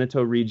in the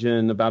Veneto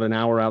region, about an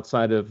hour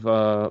outside of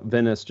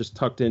Venice, just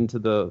tucked into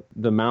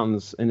the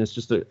mountains. And it's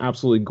just an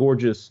absolutely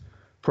gorgeous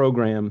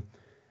program.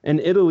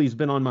 And Italy's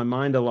been on my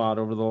mind a lot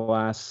over the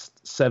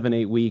last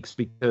 7-8 weeks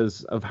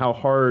because of how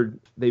hard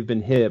they've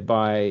been hit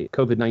by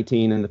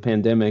COVID-19 and the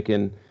pandemic.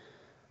 And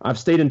I've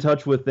stayed in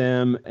touch with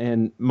them.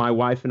 And my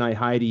wife and I,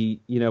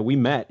 Heidi, we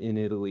met in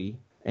Italy.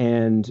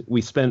 And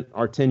we spent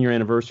our 10-year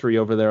anniversary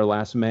over there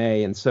last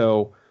May. And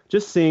so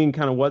just seeing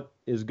kind of what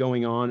is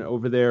going on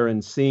over there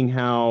and seeing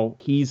how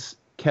he's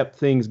kept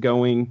things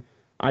going.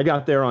 I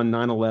got there on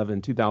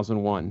 9/11,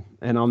 2001,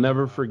 and I'll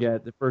never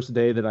forget the first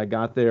day that I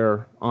got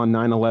there on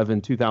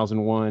 9/11,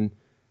 2001,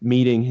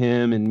 meeting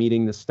him and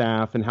meeting the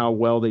staff and how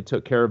well they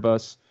took care of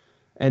us.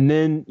 And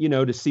then,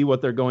 to see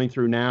what they're going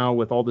through now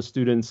with all the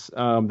students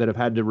that have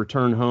had to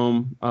return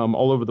home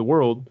all over the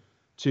world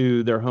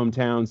to their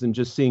hometowns, and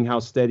just seeing how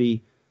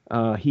steady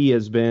he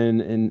has been,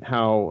 and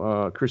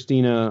how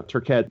Christina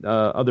Turquette,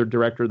 other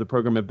director of the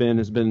program,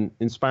 has been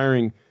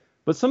inspiring.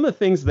 But some of the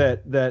things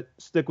that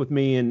stick with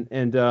me,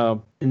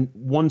 and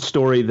one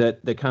story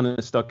that kind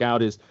of stuck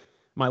out is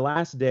my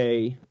last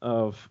day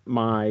of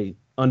my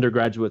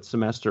undergraduate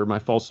semester, my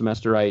fall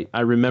semester. I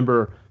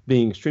remember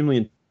being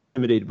extremely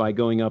intimidated by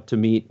going up to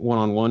meet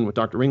one-on-one with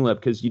Dr. Ringleb,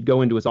 because you'd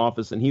go into his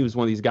office and he was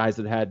one of these guys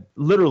that had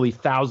literally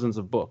thousands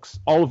of books,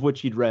 all of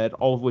which he'd read,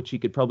 all of which he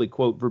could probably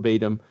quote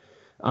verbatim.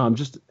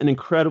 Just an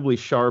incredibly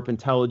sharp,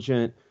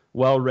 intelligent,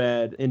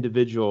 well-read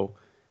individual.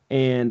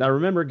 And I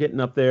remember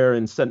getting up there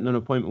and setting an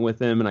appointment with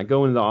him, and I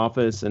go into the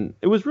office, and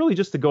it was really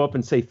just to go up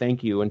and say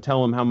thank you and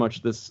tell him how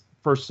much this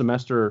first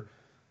semester,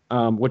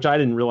 which I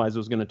didn't realize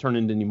was going to turn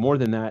into any more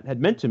than that,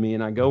 had meant to me.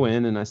 And I go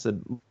in and I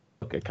said,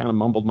 look, I kind of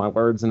mumbled my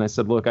words, and I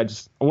said, look, I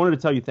wanted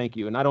to tell you thank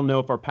you. And I don't know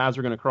if our paths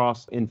are going to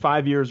cross in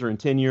 5 years or in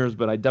 10 years,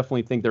 but I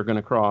definitely think they're going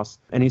to cross.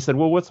 And he said,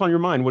 well, what's on your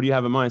mind? What do you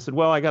have in mind? I said,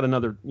 well, I got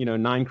another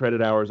 9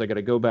 credit hours. I got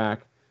to go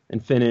back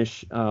and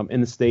finish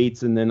in the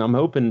States. And then I'm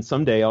hoping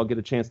someday I'll get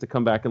a chance to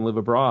come back and live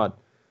abroad,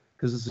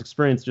 because this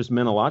experience just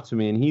meant a lot to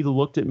me. And he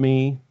looked at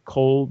me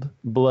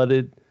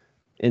cold-blooded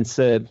and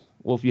said,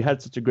 well, if you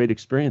had such a great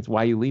experience,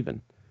 why are you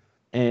leaving?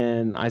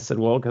 And I said,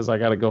 well, because I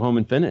got to go home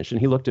and finish.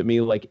 And he looked at me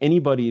like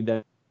anybody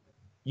that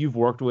you've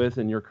worked with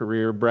in your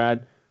career,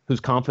 Brad, who's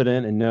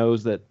confident and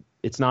knows that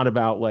it's not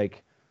about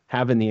like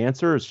having the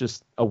answer. It's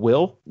just a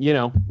will.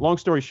 Long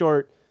story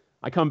short,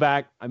 I come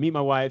back, I meet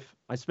my wife,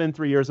 I spend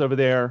 3 years over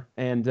there,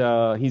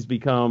 and he's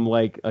become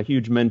like a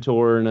huge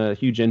mentor and a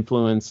huge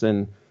influence.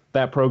 And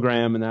that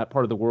program and that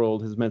part of the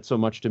world has meant so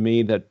much to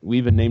me that we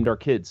even named our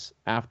kids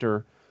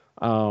after,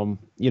 a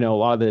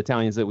lot of the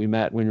Italians that we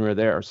met when we were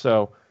there.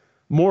 So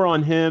more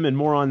on him and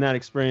more on that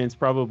experience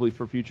probably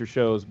for future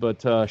shows.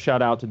 But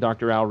shout out to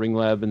Dr. Al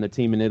Ringleb and the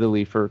team in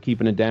Italy for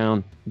keeping it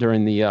down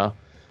during the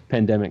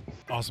pandemic.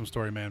 Awesome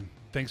story, man.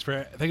 Thank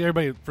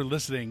everybody for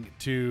listening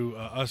to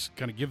us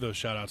kind of give those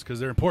shout outs, because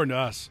they're important to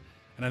us.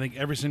 And I think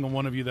every single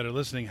one of you that are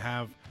listening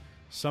have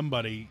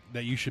somebody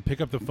that you should pick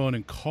up the phone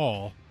and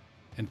call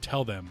and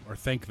tell them or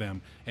thank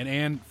them. And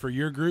Ann, for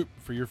your group,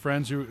 for your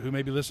friends who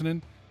may be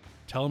listening,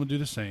 tell them to do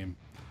the same.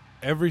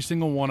 Every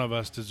single one of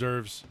us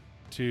deserves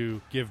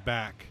to give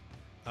back,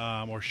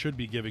 or should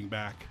be giving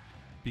back,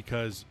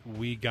 because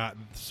we got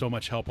so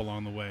much help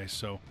along the way.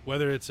 So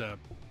whether it's a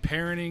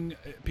parenting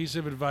piece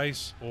of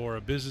advice or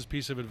a business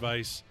piece of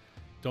advice,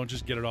 don't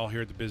just get it all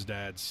here at the Biz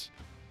Dads.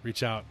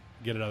 Reach out,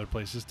 get it other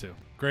places too.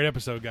 Great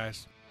episode,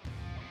 guys.